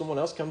publicly or someone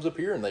else comes up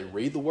here and they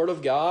read the Word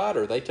of God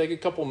or they take a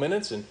couple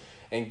minutes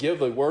and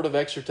give a word of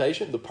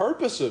exhortation, the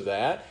purpose of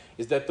that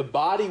is that the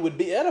body would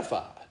be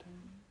edified.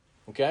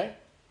 Okay?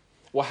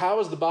 Well, how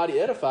is the body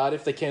edified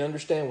if they can't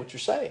understand what you're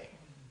saying?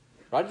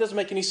 Right? It doesn't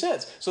make any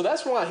sense. So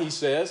that's why he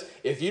says,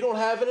 if you don't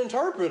have an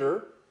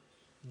interpreter,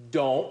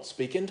 don't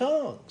speak in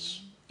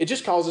tongues. It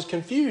just causes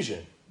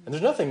confusion. And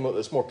there's nothing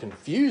that's more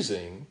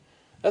confusing.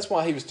 That's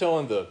why he was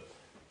telling the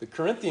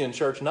Corinthian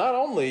church, not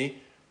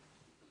only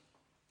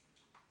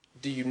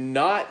do you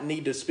not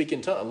need to speak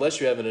in tongues unless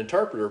you have an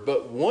interpreter,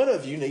 but one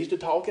of you needs to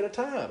talk at a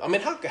time. I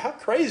mean, how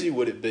crazy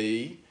would it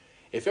be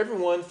if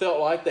everyone felt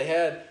like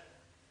the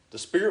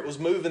Spirit was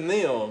moving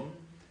them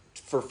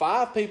for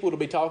 5 people to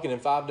be talking in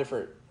 5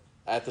 different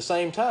at the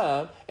same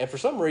time, and for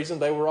some reason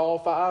they were all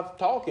 5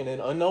 talking in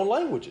unknown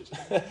languages.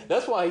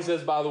 That's why he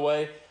says, by the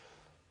way,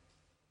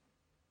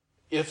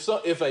 if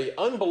a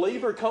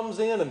unbeliever comes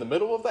in the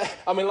middle of that,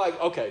 I mean, like,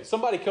 okay,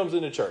 somebody comes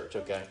into church,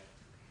 okay?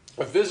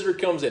 A visitor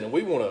comes in, and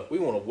we want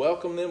to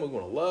welcome them, we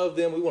want to love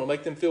them, we want to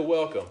make them feel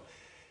welcome.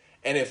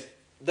 And if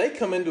they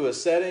come into a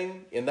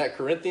setting in that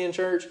Corinthian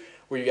church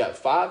where you got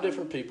 5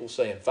 different people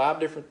saying 5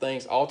 different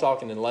things, all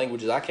talking in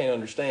languages I can't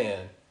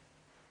understand,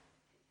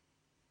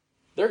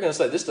 they're going to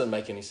say, this doesn't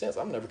make any sense.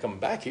 I'm never coming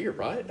back here,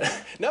 right?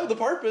 No, the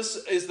purpose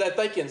is that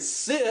they can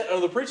sit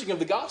under the preaching of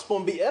the gospel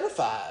and be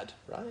edified,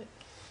 right?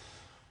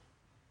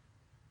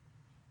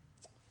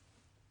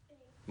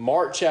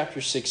 Mark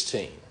chapter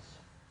 16.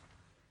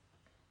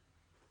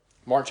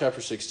 Mark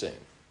chapter 16.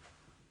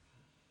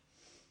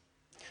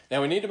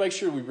 Now we need to make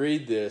sure we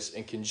read this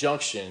in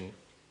conjunction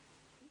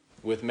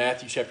with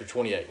Matthew chapter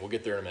 28. We'll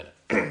get there in a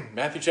minute.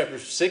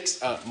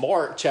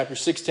 Mark chapter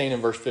 16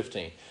 and verse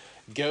 15.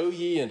 Go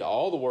ye into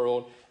all the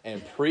world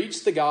and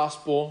preach the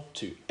gospel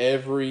to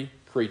every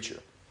creature.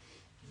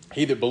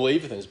 He that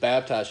believeth and is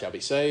baptized shall be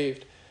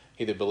saved.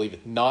 He that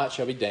believeth not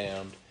shall be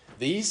damned.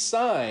 These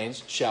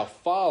signs shall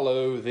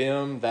follow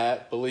them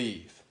that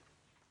believe.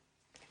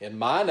 In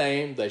my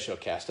name they shall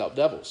cast out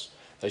devils.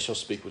 They shall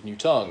speak with new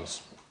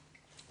tongues.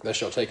 They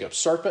shall take up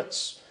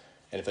serpents.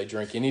 And if they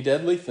drink any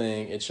deadly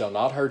thing, it shall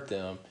not hurt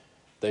them.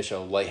 They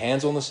shall lay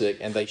hands on the sick,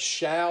 and they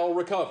shall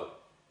recover.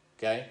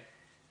 Okay?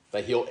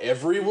 They heal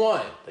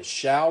everyone. They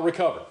shall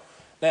recover.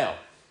 Now,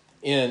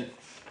 in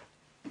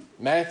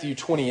Matthew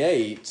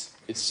 28,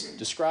 it's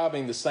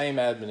describing the same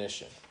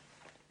admonition.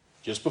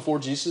 Just before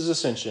Jesus'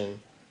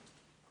 ascension,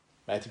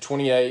 Matthew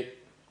 28,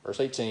 verse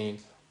 18,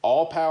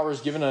 all power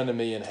is given unto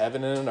me in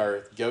heaven and on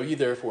earth. Go ye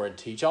therefore and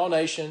teach all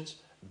nations,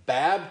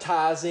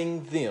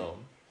 baptizing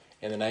them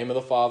in the name of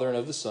the Father and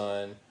of the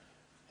Son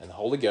and the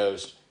Holy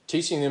Ghost,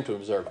 teaching them to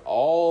observe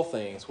all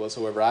things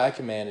whatsoever I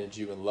commanded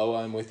you, and lo,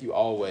 I am with you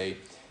always,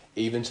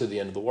 even to the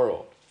end of the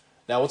world.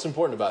 Now, what's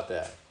important about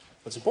that?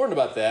 What's important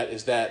about that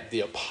is that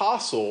the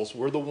apostles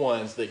were the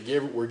ones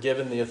that were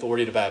given the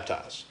authority to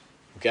baptize.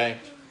 Okay?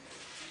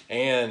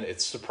 And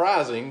it's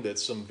surprising that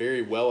some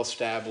very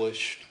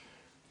well-established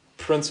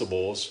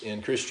principles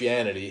in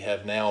Christianity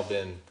have now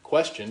been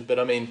questioned. But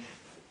I mean,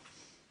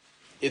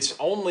 it's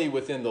only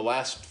within the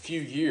last few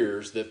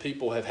years that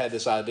people have had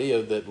this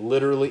idea that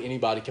literally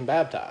anybody can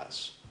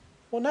baptize.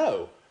 Well,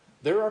 no.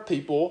 There are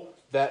people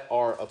that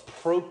are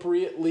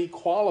appropriately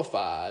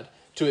qualified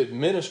to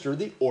administer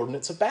the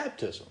ordinance of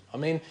baptism. I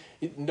mean,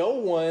 no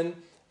one,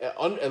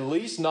 at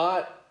least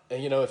not,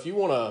 if you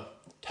want to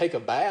take a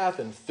bath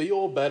and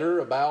feel better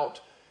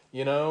about,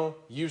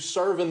 you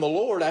serving the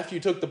Lord after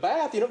you took the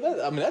bath,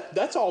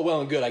 that's all well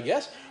and good, I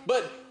guess.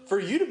 But for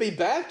you to be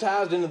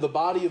baptized into the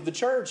body of the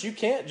church, you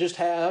can't just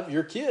have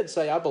your kids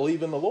say, I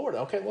believe in the Lord.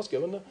 Okay, let's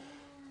go in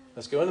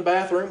the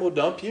bathroom, we'll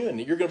dump you, and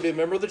you're going to be a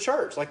member of the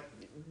church. Like,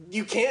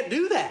 you can't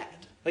do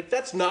that. Like,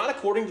 that's not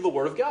according to the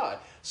Word of God.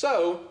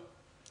 So,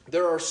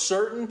 there are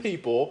certain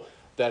people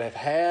that have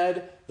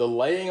had the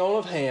laying on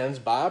of hands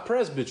by a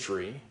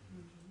presbytery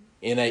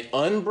in an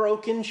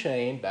unbroken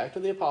chain, back to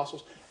the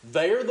apostles.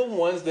 They're the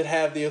ones that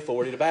have the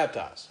authority to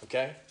baptize,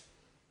 okay?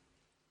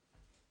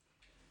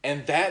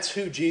 And that's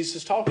who Jesus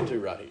is talking to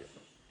right here.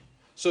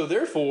 So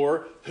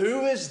therefore,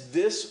 who is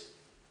this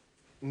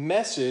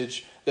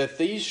message that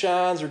these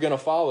signs are going to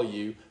follow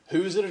you?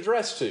 Who's it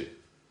addressed to?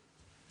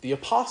 The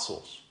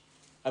apostles.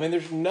 I mean,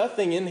 there's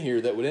nothing in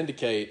here that would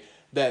indicate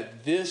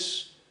that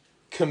this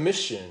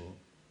commission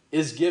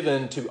is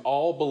given to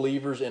all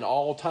believers in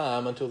all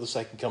time until the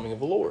second coming of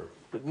the Lord.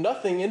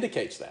 Nothing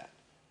indicates that.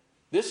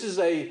 This is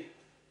a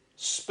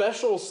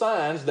special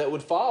signs that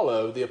would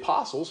follow the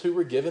apostles who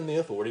were given the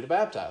authority to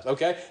baptize.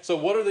 Okay, so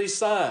what are these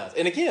signs?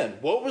 And again,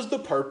 what was the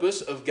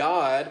purpose of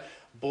God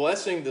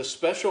blessing the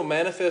special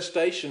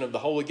manifestation of the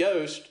Holy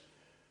Ghost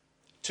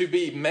to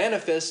be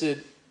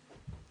manifested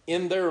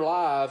in their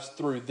lives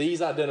through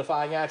these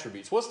identifying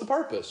attributes? What's the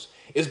purpose?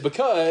 It's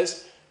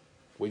because,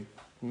 we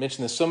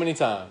mentioned this so many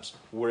times,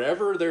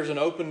 wherever there's an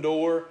open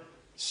door,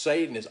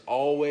 Satan is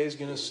always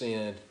going to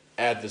send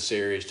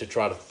adversaries to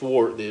try to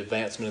thwart the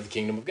advancement of the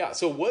kingdom of God.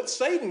 So what's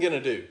Satan going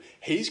to do?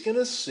 He's going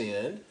to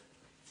send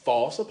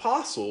false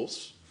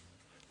apostles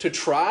to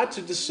try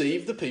to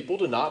deceive the people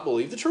to not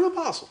believe the true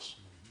apostles.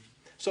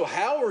 So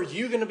how are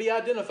you going to be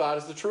identified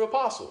as the true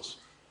apostles?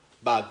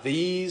 By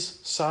these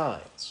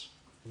signs.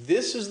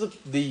 This is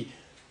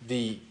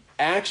the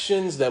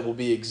actions that will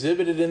be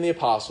exhibited in the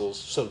apostles,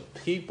 so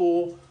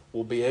people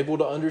will be able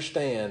to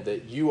understand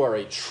that you are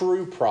a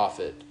true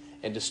prophet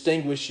and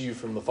distinguish you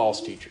from the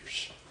false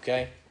teachers.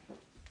 Okay?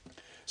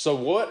 So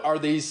what are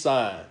these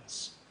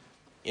signs?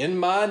 In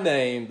my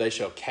name they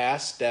shall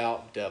cast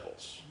out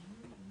devils.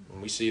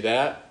 And we see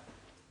that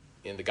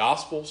in the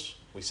Gospels.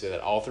 We see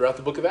that all throughout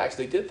the book of Acts.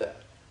 They did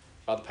that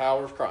by the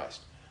power of Christ.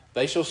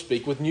 They shall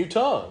speak with new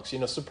tongues.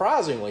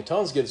 Surprisingly,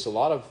 tongues get us a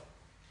lot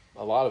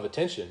of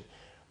attention,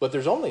 but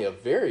there's only a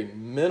very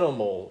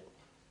minimal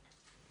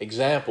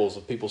examples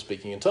of people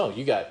speaking in tongues.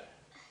 You got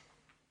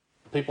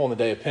people on the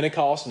day of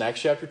Pentecost in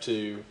Acts chapter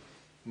 2,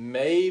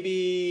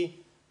 maybe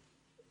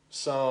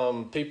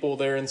some people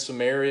there in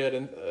Samaria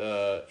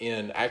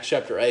in Acts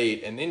chapter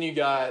 8, and then you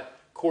got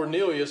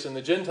Cornelius and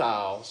the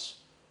Gentiles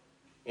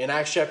in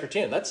Acts chapter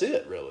 10. That's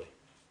it, really.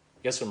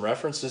 You got some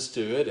references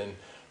to it in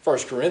 1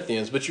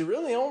 Corinthians, but you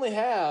really only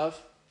have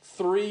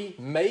 3,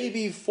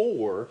 maybe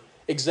 4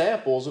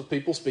 examples of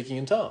people speaking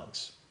in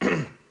tongues.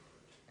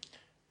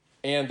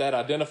 And that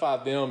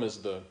identified them as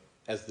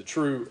the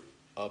true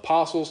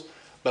apostles.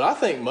 But I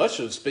think much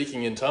of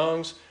speaking in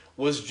tongues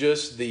was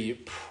just the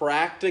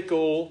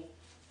practical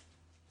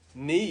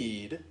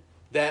need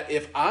that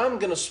if I'm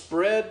going to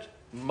spread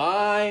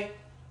my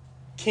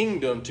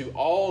kingdom to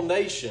all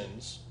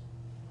nations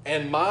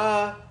and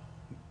my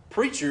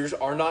preachers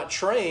are not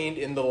trained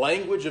in the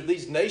language of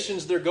these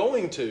nations they're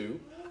going to,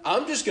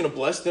 I'm just going to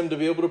bless them to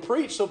be able to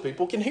preach so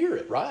people can hear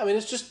it, right? I mean,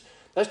 that's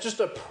just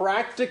a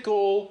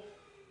practical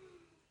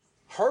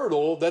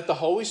hurdle that the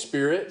Holy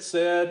Spirit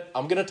said,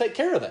 I'm going to take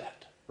care of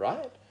that,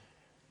 right?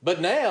 But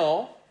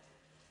now,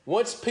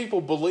 once people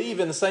believe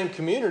in the same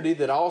community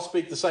that all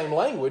speak the same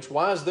language,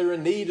 why is there a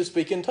need to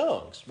speak in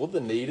tongues? Well,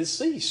 the need has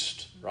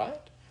ceased, right?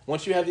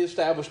 Once you have the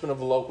establishment of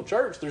the local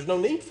church, there's no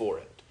need for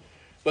it.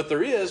 But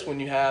there is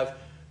when you have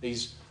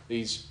these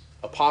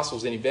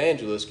apostles and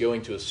evangelists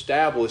going to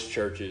establish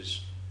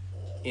churches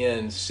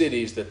in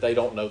cities that they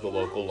don't know the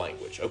local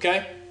language,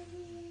 okay?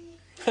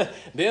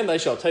 Then they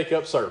shall take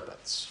up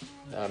serpents.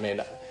 I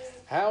mean,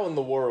 how in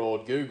the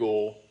world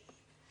Google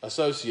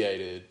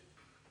associated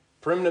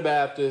Primitive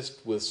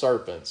Baptist with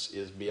serpents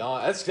is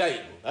beyond... That's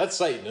Satan. That's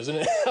Satan, isn't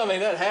it? I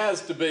mean, that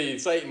has to be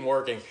Satan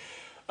working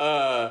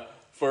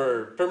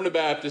for Primitive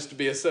Baptist to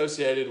be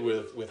associated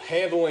with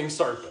handling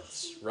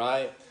serpents,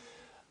 right?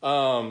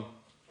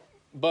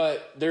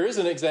 But there is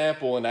an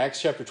example in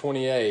Acts chapter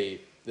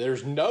 28.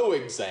 There's no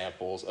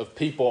examples of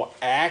people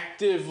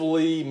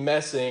actively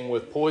messing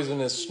with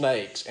poisonous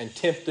snakes and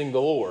tempting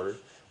the Lord.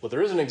 What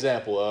there is an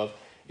example of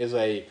is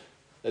a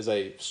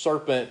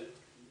serpent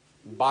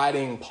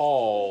biting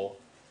Paul.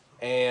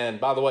 And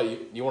by the way,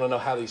 you want to know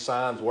how these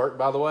signs work,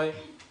 by the way?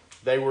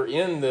 They were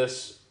in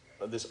this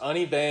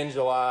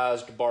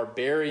unevangelized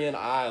barbarian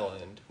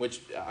island, which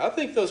I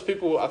think those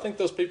people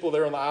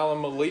there on the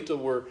island of Melita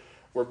were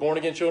born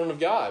again children of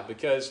God,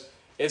 because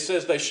It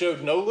says they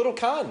showed no little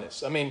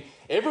kindness. I mean,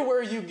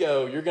 everywhere you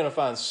go, you're going to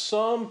find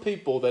some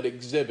people that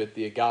exhibit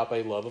the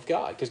agape love of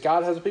God. Because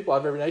God has a people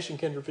out of every nation,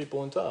 kindred,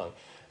 people, and tongue.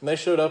 And they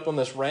showed up on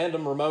this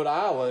random remote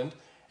island,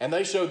 and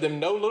they showed them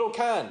no little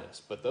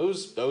kindness. But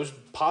those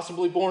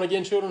possibly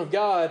born-again children of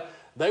God,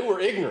 they were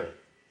ignorant.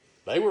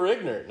 They were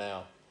ignorant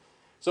now.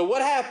 So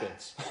what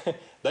happens?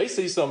 They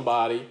see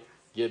somebody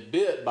get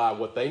bit by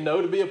what they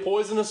know to be a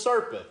poisonous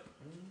serpent.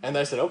 And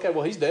they said, okay,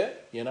 well, he's dead.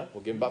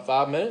 We'll give him about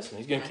 5 minutes, and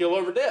he's going to kill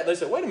over dead. They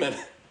said, wait a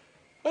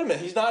minute,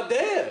 he's not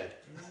dead.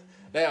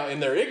 Now, in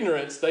their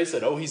ignorance, they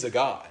said, oh, he's a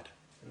god.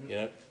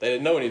 They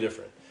didn't know any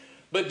different.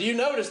 But do you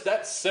notice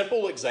that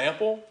simple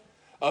example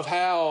of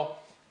how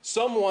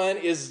someone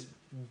is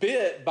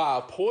bit by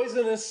a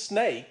poisonous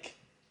snake?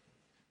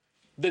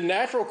 The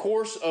natural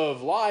course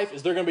of life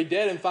is they're going to be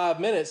dead in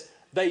 5 minutes.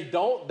 They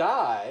don't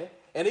die.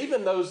 And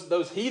even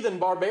those heathen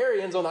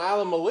barbarians on the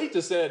island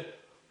Melita said,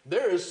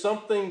 there is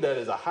something that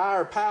is a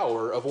higher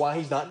power of why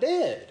he's not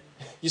dead.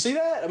 You see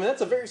that? I mean,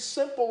 that's a very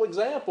simple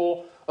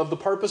example of the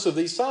purpose of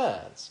these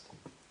signs.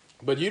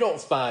 But you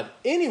don't find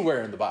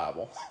anywhere in the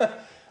Bible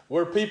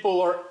where people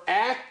are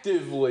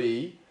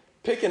actively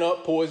picking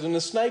up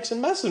poisonous snakes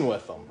and messing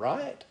with them,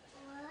 right?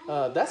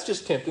 That's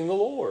just tempting the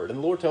Lord. And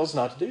the Lord tells us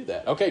not to do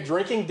that. Okay,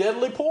 drinking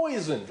deadly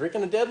poison,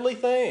 drinking a deadly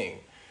thing.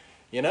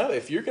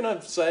 If you're going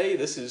to say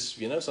this is,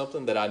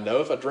 something that I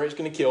know if I drink it's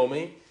going to kill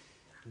me,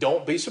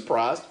 don't be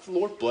surprised if the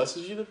Lord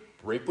blesses you to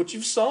reap what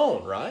you've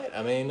sown, right?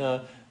 I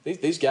mean,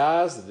 these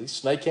guys, these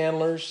snake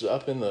handlers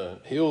up in the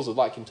hills of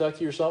like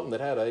Kentucky or something that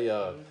had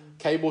a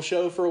cable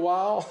show for a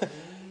while,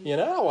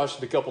 I watched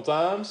it a couple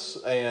times,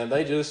 and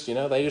they just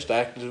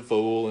acted a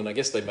fool, and I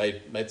guess they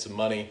made some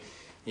money,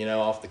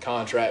 off the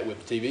contract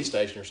with the TV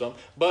station or something.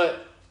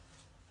 But,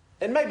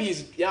 and maybe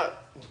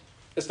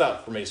it's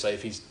not for me to say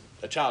if he's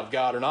a child of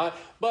God or not,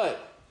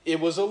 but it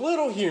was a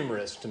little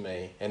humorous to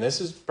me, and this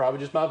is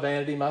probably just my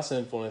vanity, my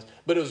sinfulness,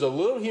 but it was a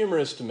little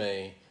humorous to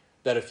me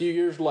that a few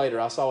years later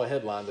I saw a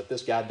headline that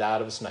this guy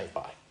died of a snake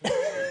bite.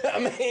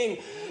 I mean,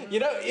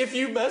 if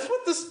you mess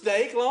with the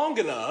snake long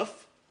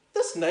enough,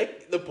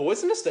 the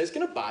poisonous snake's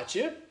going to bite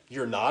you.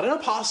 You're not an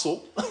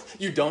apostle.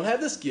 You don't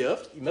have this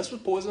gift. You mess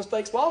with poisonous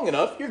snakes long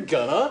enough, you're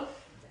going to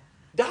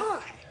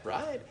die,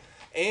 right?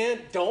 And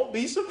don't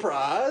be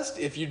surprised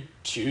if you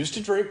choose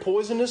to drink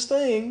poisonous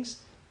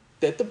things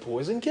that the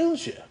poison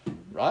kills you,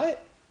 right?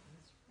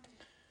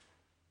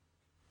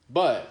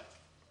 But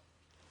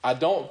I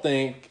don't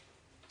think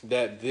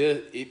that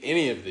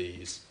any of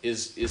these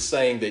is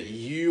saying that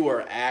you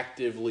are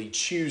actively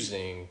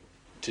choosing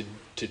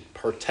to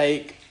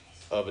partake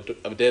of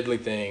a deadly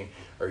thing,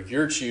 or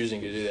you're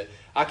choosing to do that.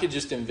 I could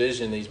just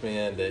envision these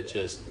men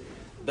that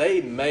they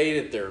made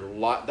it their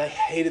life. They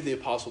hated the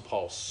Apostle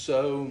Paul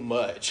so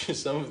much.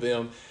 Some of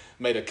them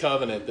made a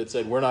covenant that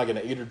said, we're not going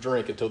to eat or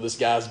drink until this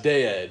guy's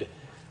dead.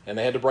 And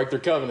they had to break their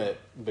covenant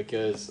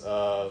because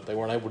they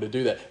weren't able to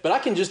do that. But I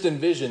can just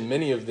envision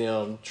many of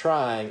them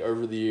trying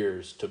over the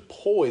years to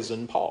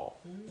poison Paul.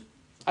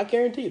 I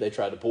guarantee they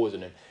tried to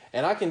poison him.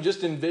 And I can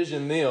just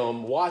envision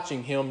them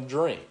watching him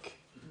drink.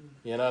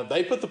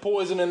 They put the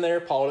poison in there.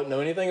 Paul didn't know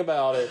anything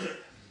about it.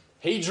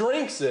 He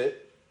drinks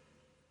it.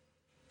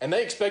 And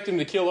they expect him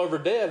to kill over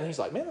dead. And he's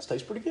like, man, this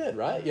tastes pretty good,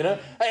 right?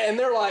 And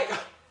they're like,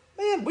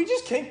 man, we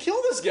just can't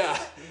kill this guy.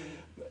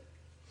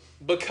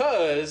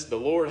 Because the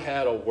Lord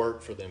had a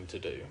work for them to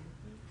do.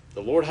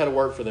 The Lord had a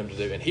work for them to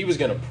do. And he was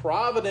going to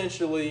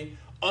providentially,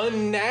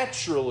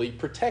 unnaturally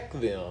protect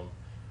them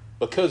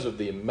because of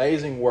the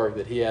amazing work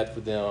that he had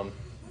for them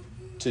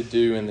to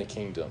do in the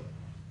kingdom.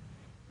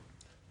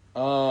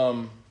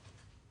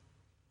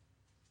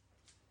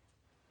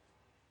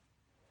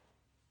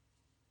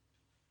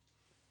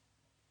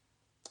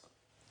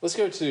 Let's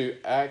go to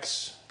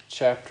Acts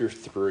chapter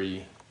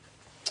 3.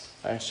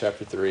 Acts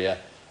chapter 3.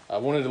 I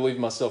wanted to leave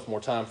myself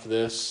more time for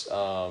this.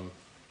 I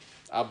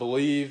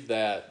believe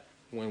that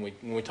when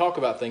we talk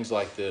about things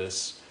like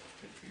this,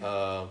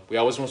 we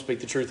always want to speak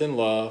the truth in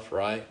love,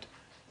 right?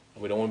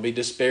 We don't want to be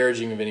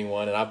disparaging of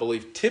anyone. And I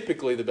believe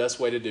typically the best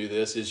way to do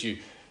this is you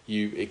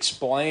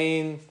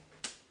explain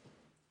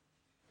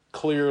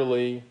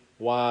clearly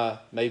why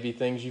maybe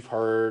things you've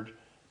heard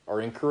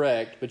are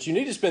incorrect, but you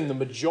need to spend the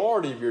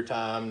majority of your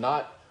time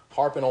not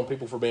harping on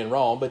people for being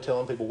wrong, but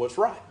telling people what's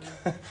right.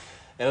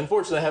 And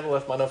unfortunately, I haven't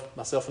left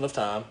myself enough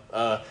time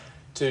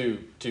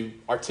to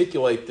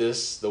articulate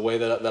this the way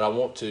that I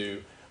want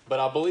to. But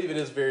I believe it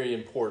is very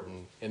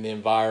important in the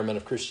environment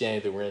of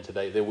Christianity that we're in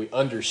today that we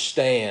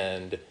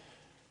understand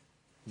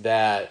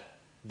that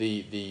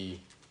the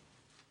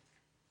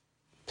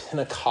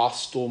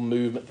Pentecostal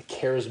movement, the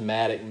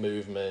charismatic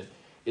movement,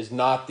 is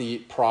not the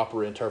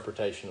proper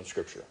interpretation of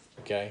Scripture.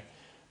 Okay?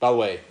 By the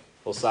way,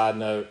 little side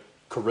note,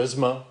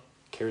 charisma,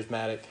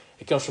 charismatic,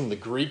 it comes from the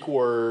Greek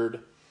word.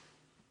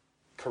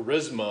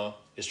 Charisma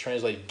is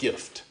translated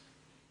gift.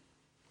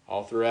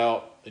 All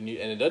throughout the New,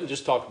 and it doesn't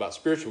just talk about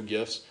spiritual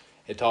gifts.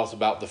 It talks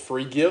about the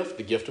free gift,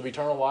 the gift of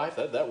eternal life.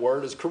 That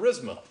word is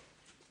charisma.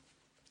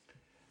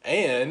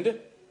 And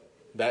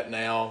that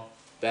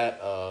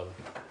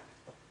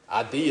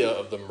idea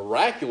of the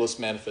miraculous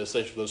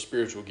manifestation of those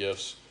spiritual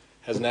gifts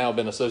has now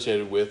been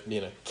associated with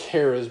being a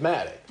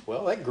charismatic.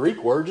 Well, that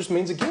Greek word just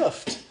means a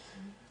gift.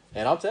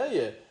 And I'll tell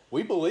you,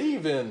 we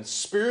believe in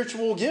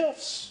spiritual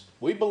gifts.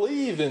 We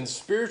believe in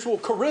spiritual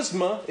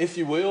charisma, if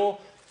you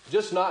will,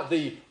 just not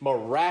the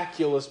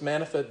miraculous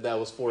manifest that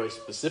was for a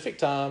specific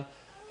time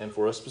and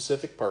for a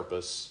specific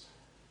purpose.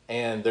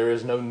 And there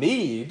is no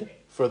need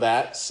for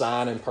that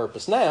sign and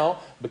purpose now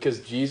because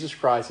Jesus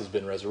Christ has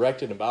been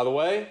resurrected. And by the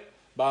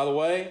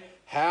way,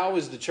 how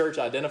is the church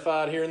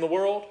identified here in the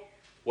world?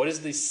 What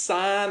is the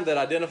sign that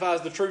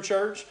identifies the true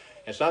church?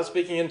 It's not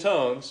speaking in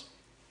tongues,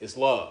 it's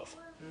love.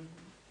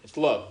 It's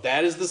love.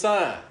 That is the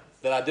sign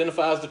that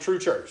identifies the true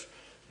church.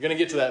 We're going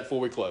to get to that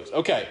before we close.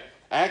 Okay,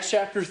 Acts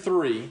chapter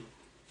 3.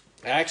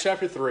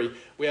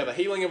 We have a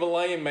healing of a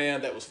lame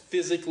man that was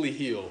physically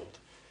healed.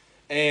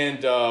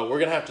 And we're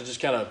going to have to just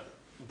kind of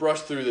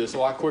brush through this a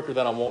lot quicker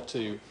than I want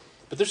to.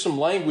 But there's some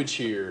language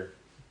here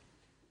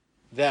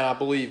that I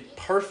believe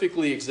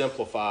perfectly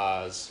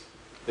exemplifies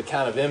the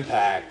kind of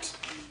impact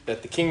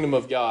that the kingdom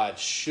of God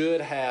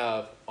should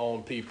have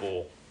on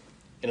people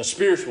in a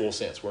spiritual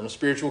sense. We're in a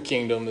spiritual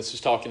kingdom. This is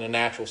talking in a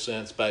natural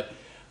sense. But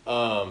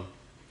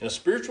in a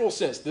spiritual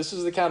sense, this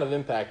is the kind of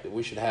impact that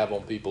we should have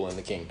on people in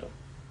the kingdom.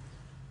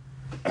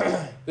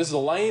 This is a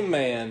lame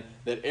man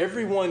that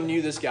everyone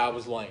knew this guy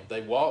was lame.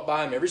 They walked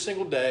by him every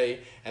single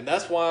day. And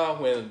that's why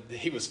when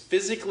he was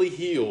physically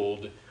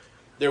healed,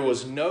 there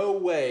was no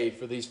way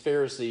for these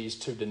Pharisees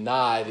to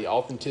deny the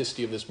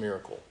authenticity of this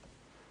miracle.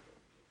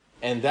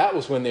 And that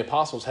was when the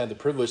apostles had the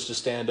privilege to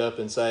stand up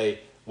and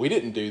say, we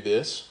didn't do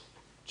this.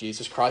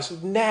 Jesus Christ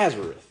of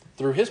Nazareth,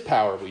 through his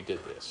power we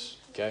did this.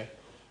 Okay?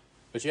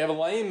 But you have a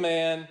lame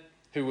man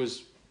who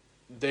was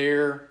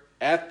there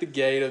at the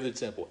gate of the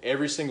temple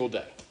every single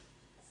day.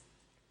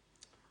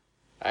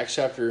 Acts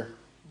chapter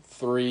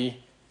 3,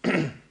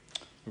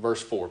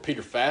 verse 4.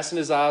 Peter fastened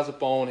his eyes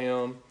upon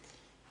him,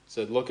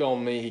 said, look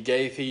on me. He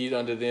gave heed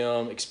unto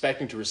them,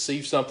 expecting to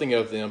receive something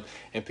of them.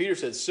 And Peter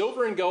said,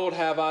 silver and gold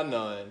have I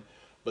none,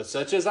 but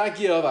such as I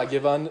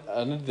give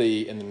unto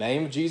thee. In the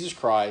name of Jesus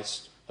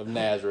Christ of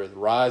Nazareth,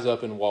 rise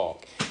up and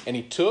walk. And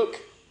he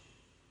took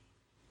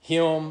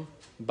him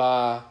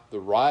by the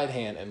right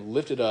hand and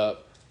lifted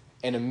up,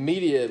 and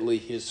immediately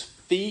his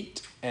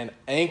feet and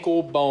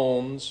ankle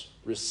bones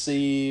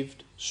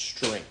received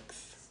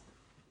strength.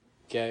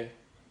 Okay?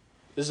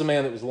 This is a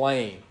man that was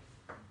lame.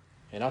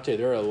 And I'll tell you,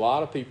 there are a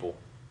lot of people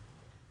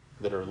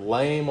that are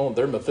lame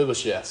they're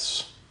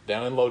Mephibosheths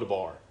down in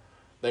Lodabar.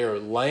 They are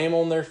lame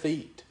on their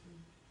feet.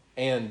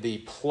 And the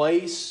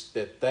place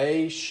that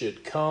they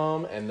should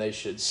come and they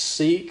should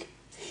seek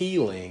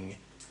healing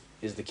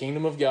is the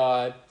kingdom of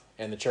God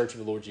and the church of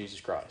the Lord Jesus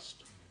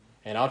Christ.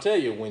 And I'll tell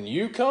you, when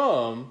you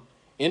come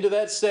into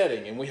that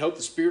setting, and we hope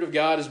the Spirit of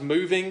God is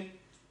moving,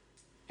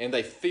 and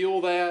they feel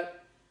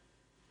that,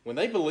 when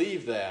they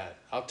believe that,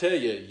 I'll tell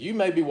you, you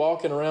may be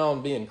walking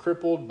around being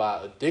crippled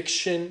by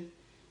addiction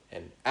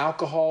and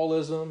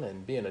alcoholism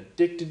and being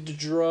addicted to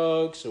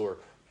drugs or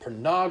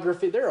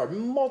pornography. There are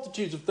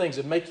multitudes of things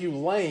that make you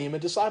lame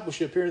in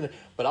discipleship here and there.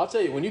 But I'll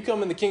tell you, when you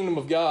come in the kingdom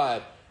of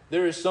God,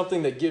 there is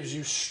something that gives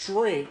you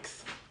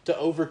strength to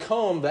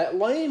overcome that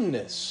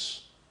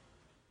lameness.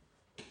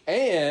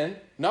 And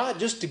not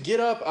just to get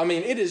up. I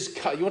mean, you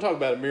want to talk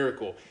about a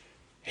miracle.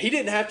 He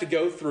didn't have to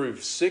go through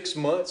 6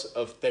 months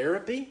of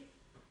therapy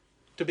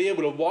to be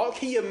able to walk.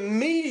 He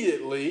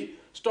immediately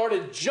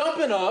started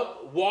jumping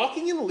up,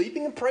 walking and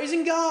leaping and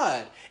praising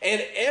God.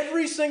 And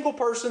every single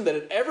person that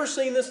had ever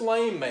seen this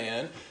lame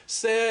man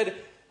said,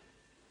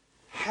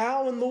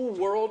 how in the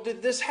world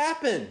did this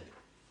happen?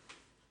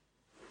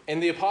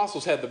 And the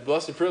apostles had the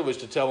blessed privilege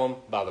to tell them,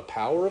 by the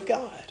power of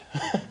God.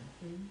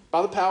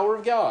 By the power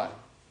of God.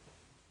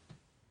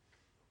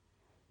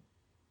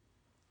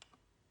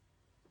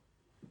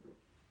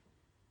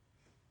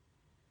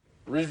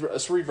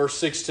 Let's read verse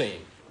 16.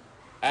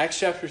 Acts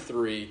chapter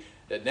 3.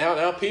 That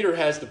now Peter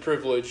has the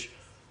privilege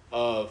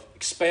of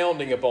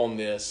expounding upon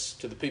this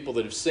to the people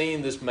that have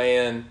seen this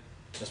man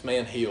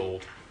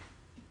healed.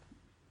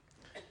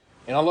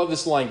 And I love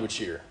this language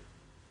here.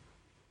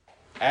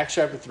 Acts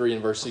chapter 3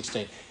 and verse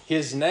 16.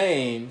 His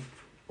name,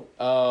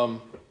 let's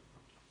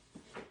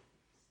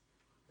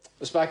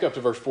back up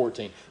to verse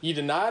 14. You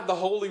denied the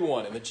Holy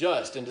One and the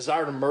just, and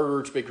desired a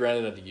murderer to be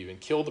granted unto you, and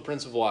killed the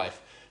Prince of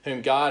Life,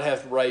 whom God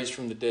hath raised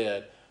from the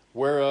dead,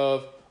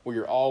 whereof we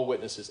are all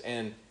witnesses.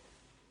 And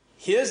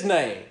his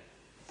name,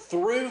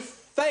 through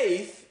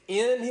faith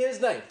in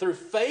his name, through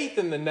faith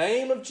in the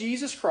name of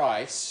Jesus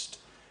Christ,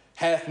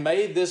 hath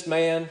made this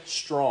man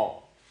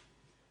strong,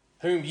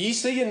 whom ye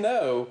see and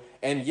know,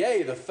 and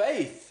yea, the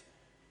faith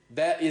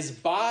that is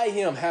by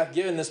him hath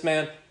given this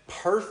man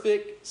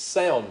perfect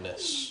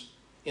soundness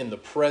in the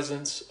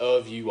presence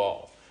of you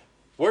all.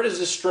 Where does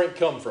this strength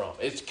come from?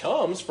 It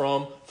comes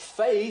from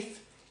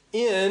faith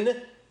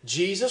in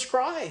Jesus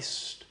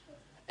Christ.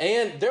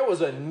 And there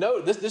was a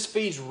note, this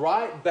feeds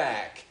right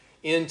back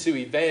into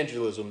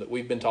evangelism that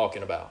we've been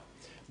talking about.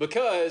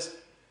 Because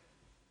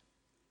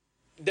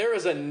there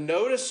is a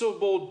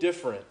noticeable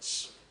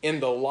difference in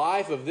the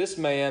life of this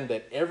man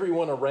that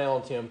everyone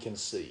around him can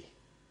see.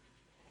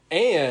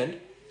 And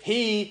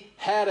he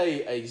had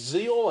a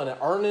zeal and an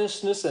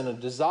earnestness and a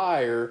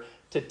desire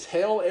to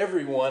tell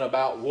everyone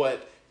about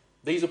what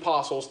these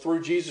apostles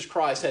through Jesus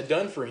Christ had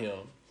done for him.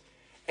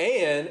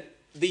 And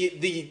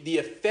the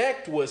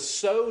effect was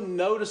so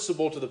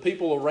noticeable to the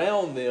people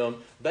around them,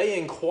 they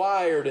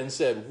inquired and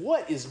said,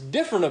 "What is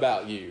different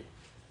about you?"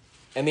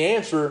 And the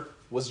answer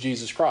was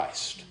Jesus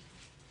Christ.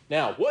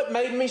 Now, what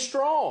made me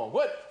strong?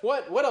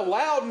 What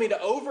allowed me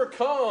to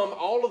overcome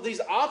all of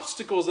these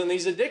obstacles and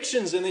these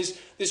addictions and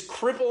this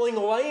crippling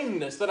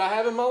lameness that I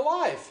have in my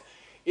life?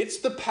 It's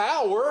the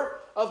power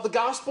of the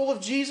gospel of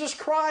Jesus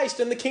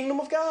Christ and the kingdom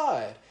of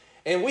God.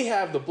 And we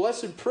have the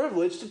blessed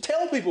privilege to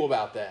tell people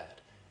about that.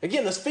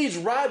 Again, this feeds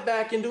right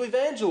back into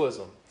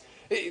evangelism.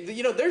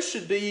 There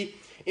should be,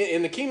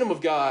 in the kingdom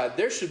of God,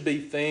 there should be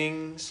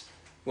things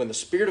when the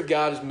Spirit of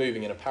God is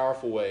moving in a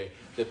powerful way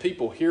that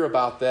people hear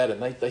about that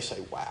and they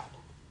say, wow.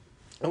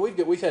 And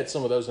we've had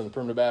some of those in the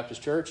Primitive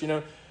Baptist Church.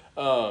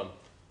 Our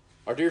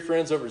dear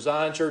friends over at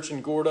Zion Church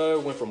in Gordo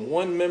went from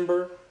one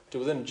member to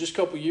within just a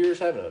couple of years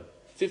having a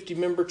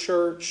 50-member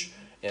church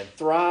and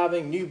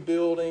thriving, new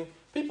building.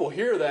 People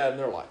hear that and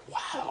they're like,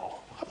 wow,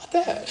 how about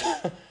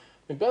that?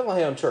 In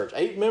Bethlehem Church,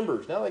 8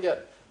 members. Now they got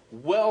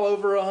well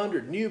over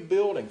 100, new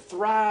building,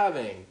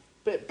 thriving,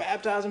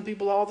 baptizing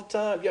people all the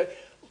time.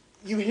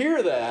 You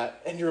hear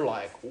that and you're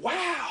like,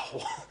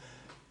 wow.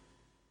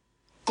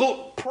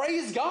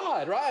 Praise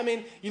God, right? I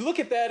mean, you look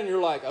at that and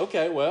you're like,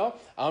 okay, well,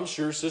 I'm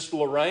sure Sister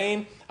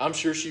Lorraine, I'm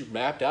sure she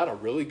mapped out a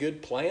really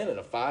good plan and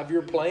a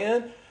 5-year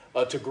plan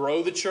to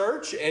grow the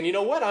church. And you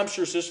know what? I'm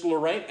sure Sister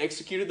Lorraine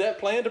executed that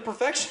plan to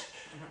perfection.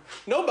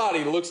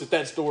 Nobody looks at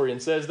that story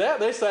and says that.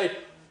 They say,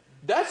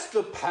 that's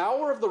the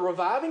power of the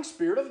reviving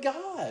Spirit of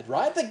God,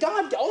 right?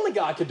 Only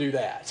God could do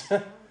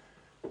that.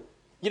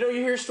 You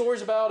hear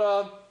stories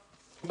about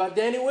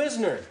Danny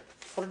Wisner,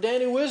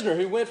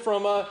 who went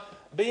from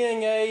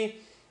being a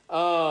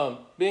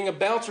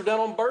bouncer down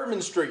on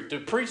Bourbon Street to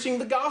preaching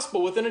the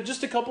gospel within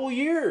just a couple of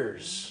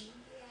years.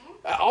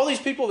 All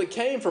these people that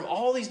came from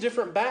all these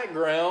different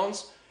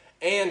backgrounds,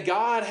 and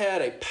God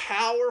had a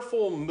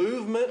powerful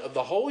movement of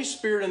the Holy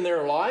Spirit in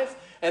their life,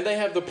 and they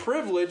have the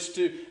privilege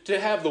to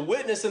have the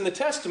witness and the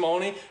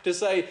testimony to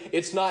say,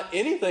 it's not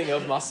anything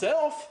of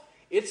myself.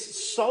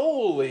 It's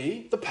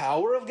solely the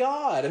power of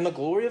God and the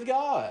glory of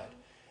God.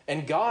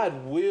 And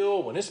God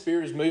will, when His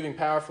Spirit is moving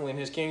powerfully in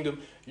His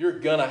kingdom, you're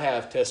going to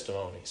have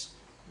testimonies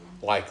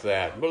like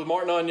that. Brother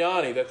Martin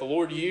Anyani, that the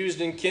Lord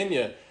used in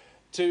Kenya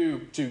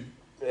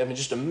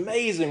just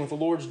amazing what the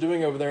Lord's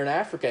doing over there in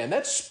Africa. And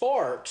that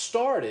spark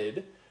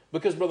started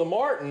because Brother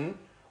Martin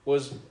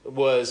was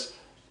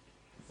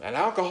an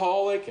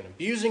alcoholic and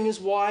abusing his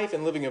wife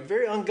and living a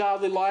very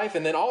ungodly life.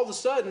 And then all of a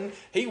sudden,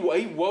 he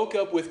woke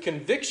up with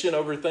conviction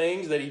over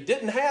things that he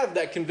didn't have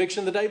that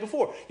conviction the day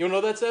before. You know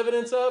what that's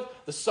evidence of?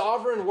 The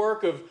sovereign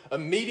work of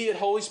immediate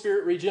Holy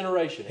Spirit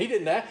regeneration. He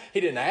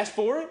didn't ask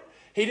for it.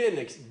 He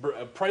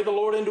didn't pray the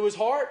Lord into his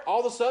heart.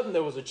 All of a sudden,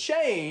 there was a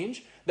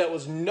change that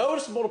was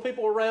noticeable to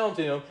people around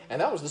him.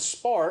 And that was the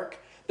spark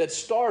that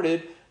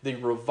started the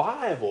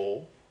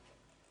revival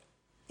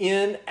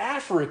in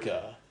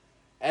Africa.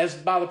 As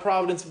by the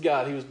providence of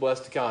God, he was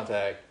blessed to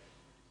contact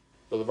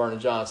Brother Vernon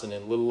Johnson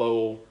in little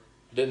old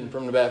Denton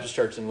from the Baptist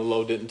Church in little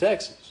old Denton,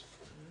 Texas.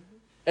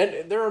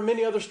 And there are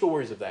many other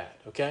stories of that,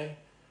 okay?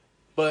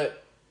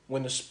 But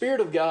when the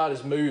Spirit of God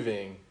is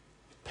moving,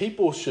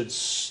 people should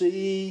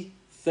see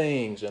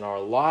things in our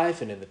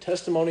life and in the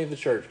testimony of the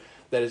church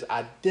that is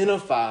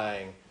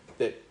identifying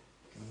that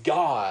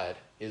God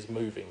is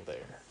moving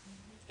there.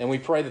 And we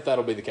pray that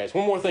that'll be the case.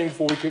 One more thing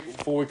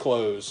before we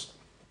close.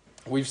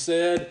 We've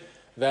said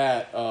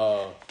that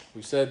the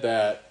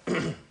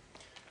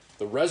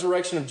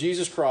resurrection of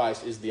Jesus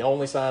Christ is the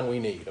only sign we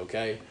need,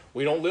 okay?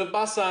 We don't live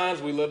by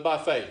signs, we live by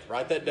faith.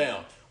 Write that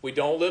down. We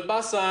don't live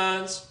by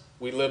signs,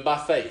 we live by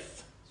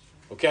faith,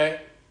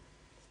 okay?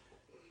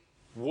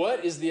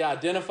 What is the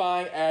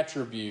identifying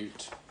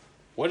attribute?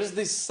 What is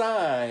the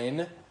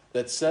sign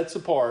that sets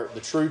apart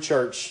the true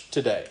church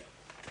today?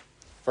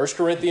 1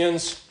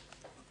 Corinthians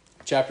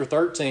chapter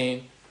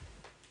 13,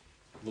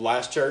 the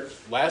last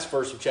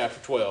verse of chapter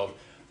 12.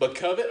 But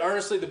covet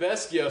earnestly the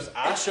best gifts,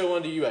 I show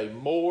unto you a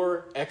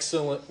more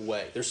excellent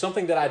way. There's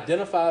something that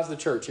identifies the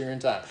church here in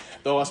time.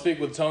 Though I speak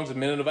with tongues of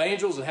men and of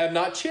angels and have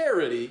not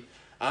charity,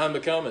 I am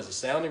become as a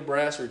sounding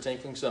brass or a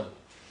tinkling cymbal.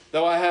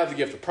 Though I have the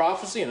gift of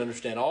prophecy and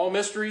understand all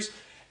mysteries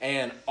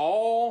and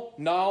all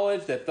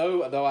knowledge, that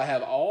though I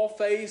have all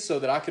faith so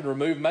that I can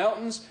remove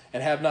mountains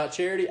and have not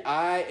charity,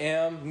 I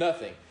am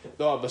nothing.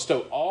 Though I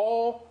bestow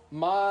all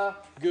my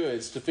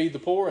goods to feed the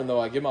poor, and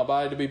though I give my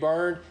body to be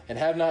burned and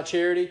have not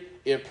charity,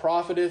 it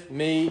profiteth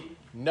me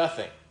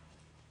nothing.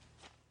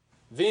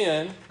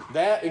 Then,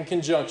 that in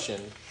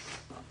conjunction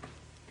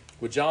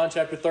with John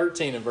chapter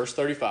 13 and verse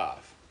 35.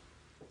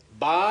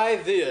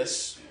 By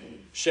this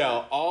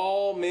shall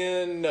all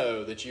men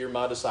know that ye are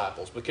my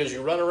disciples, because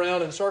you run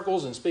around in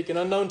circles and speak in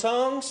unknown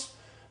tongues,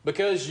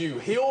 because you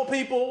heal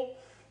people,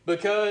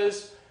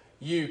 because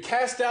You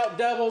cast out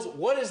devils.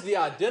 What is the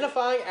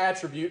identifying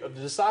attribute of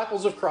the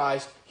disciples of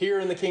Christ here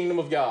in the kingdom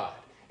of God?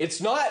 It's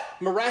not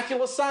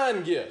miraculous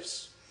sign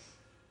gifts.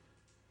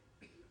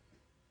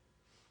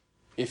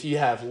 If you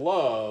have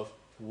love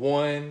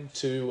one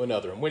to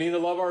another. And we need to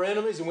love our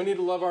enemies and we need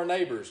to love our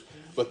neighbors.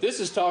 But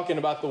this is talking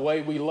about the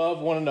way we love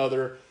one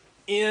another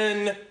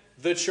in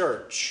the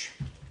church.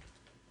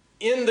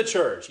 In the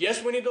church.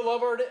 Yes, we need to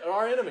love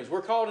our enemies.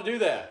 We're called to do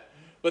that.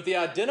 But the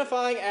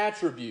identifying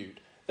attribute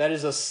that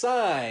is a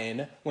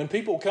sign when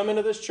people come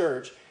into this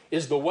church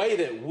is the way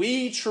that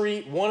we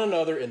treat one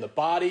another in the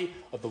body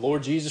of the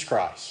Lord Jesus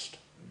Christ.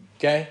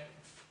 Okay?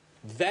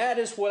 That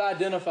is what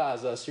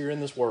identifies us here in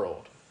this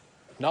world.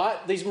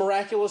 Not these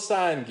miraculous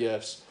sign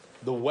gifts,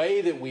 the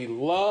way that we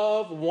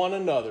love one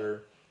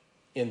another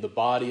in the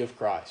body of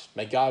Christ.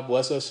 May God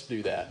bless us to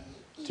do that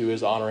to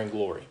His honor and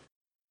glory.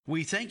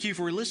 We thank you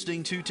for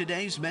listening to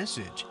today's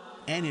message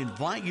and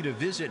invite you to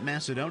visit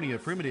Macedonia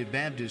Primitive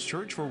Baptist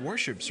Church for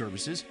worship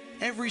services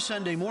every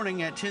Sunday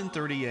morning at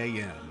 10:30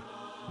 a.m.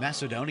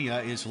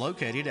 Macedonia is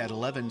located at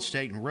 11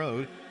 Staten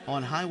Road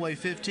on Highway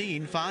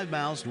 15, 5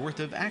 miles north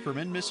of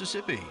Ackerman,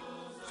 Mississippi.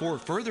 For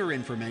further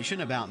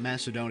information about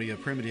Macedonia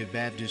Primitive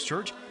Baptist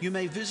Church, you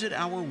may visit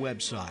our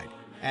website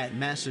at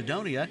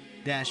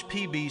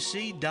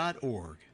macedonia-pbc.org.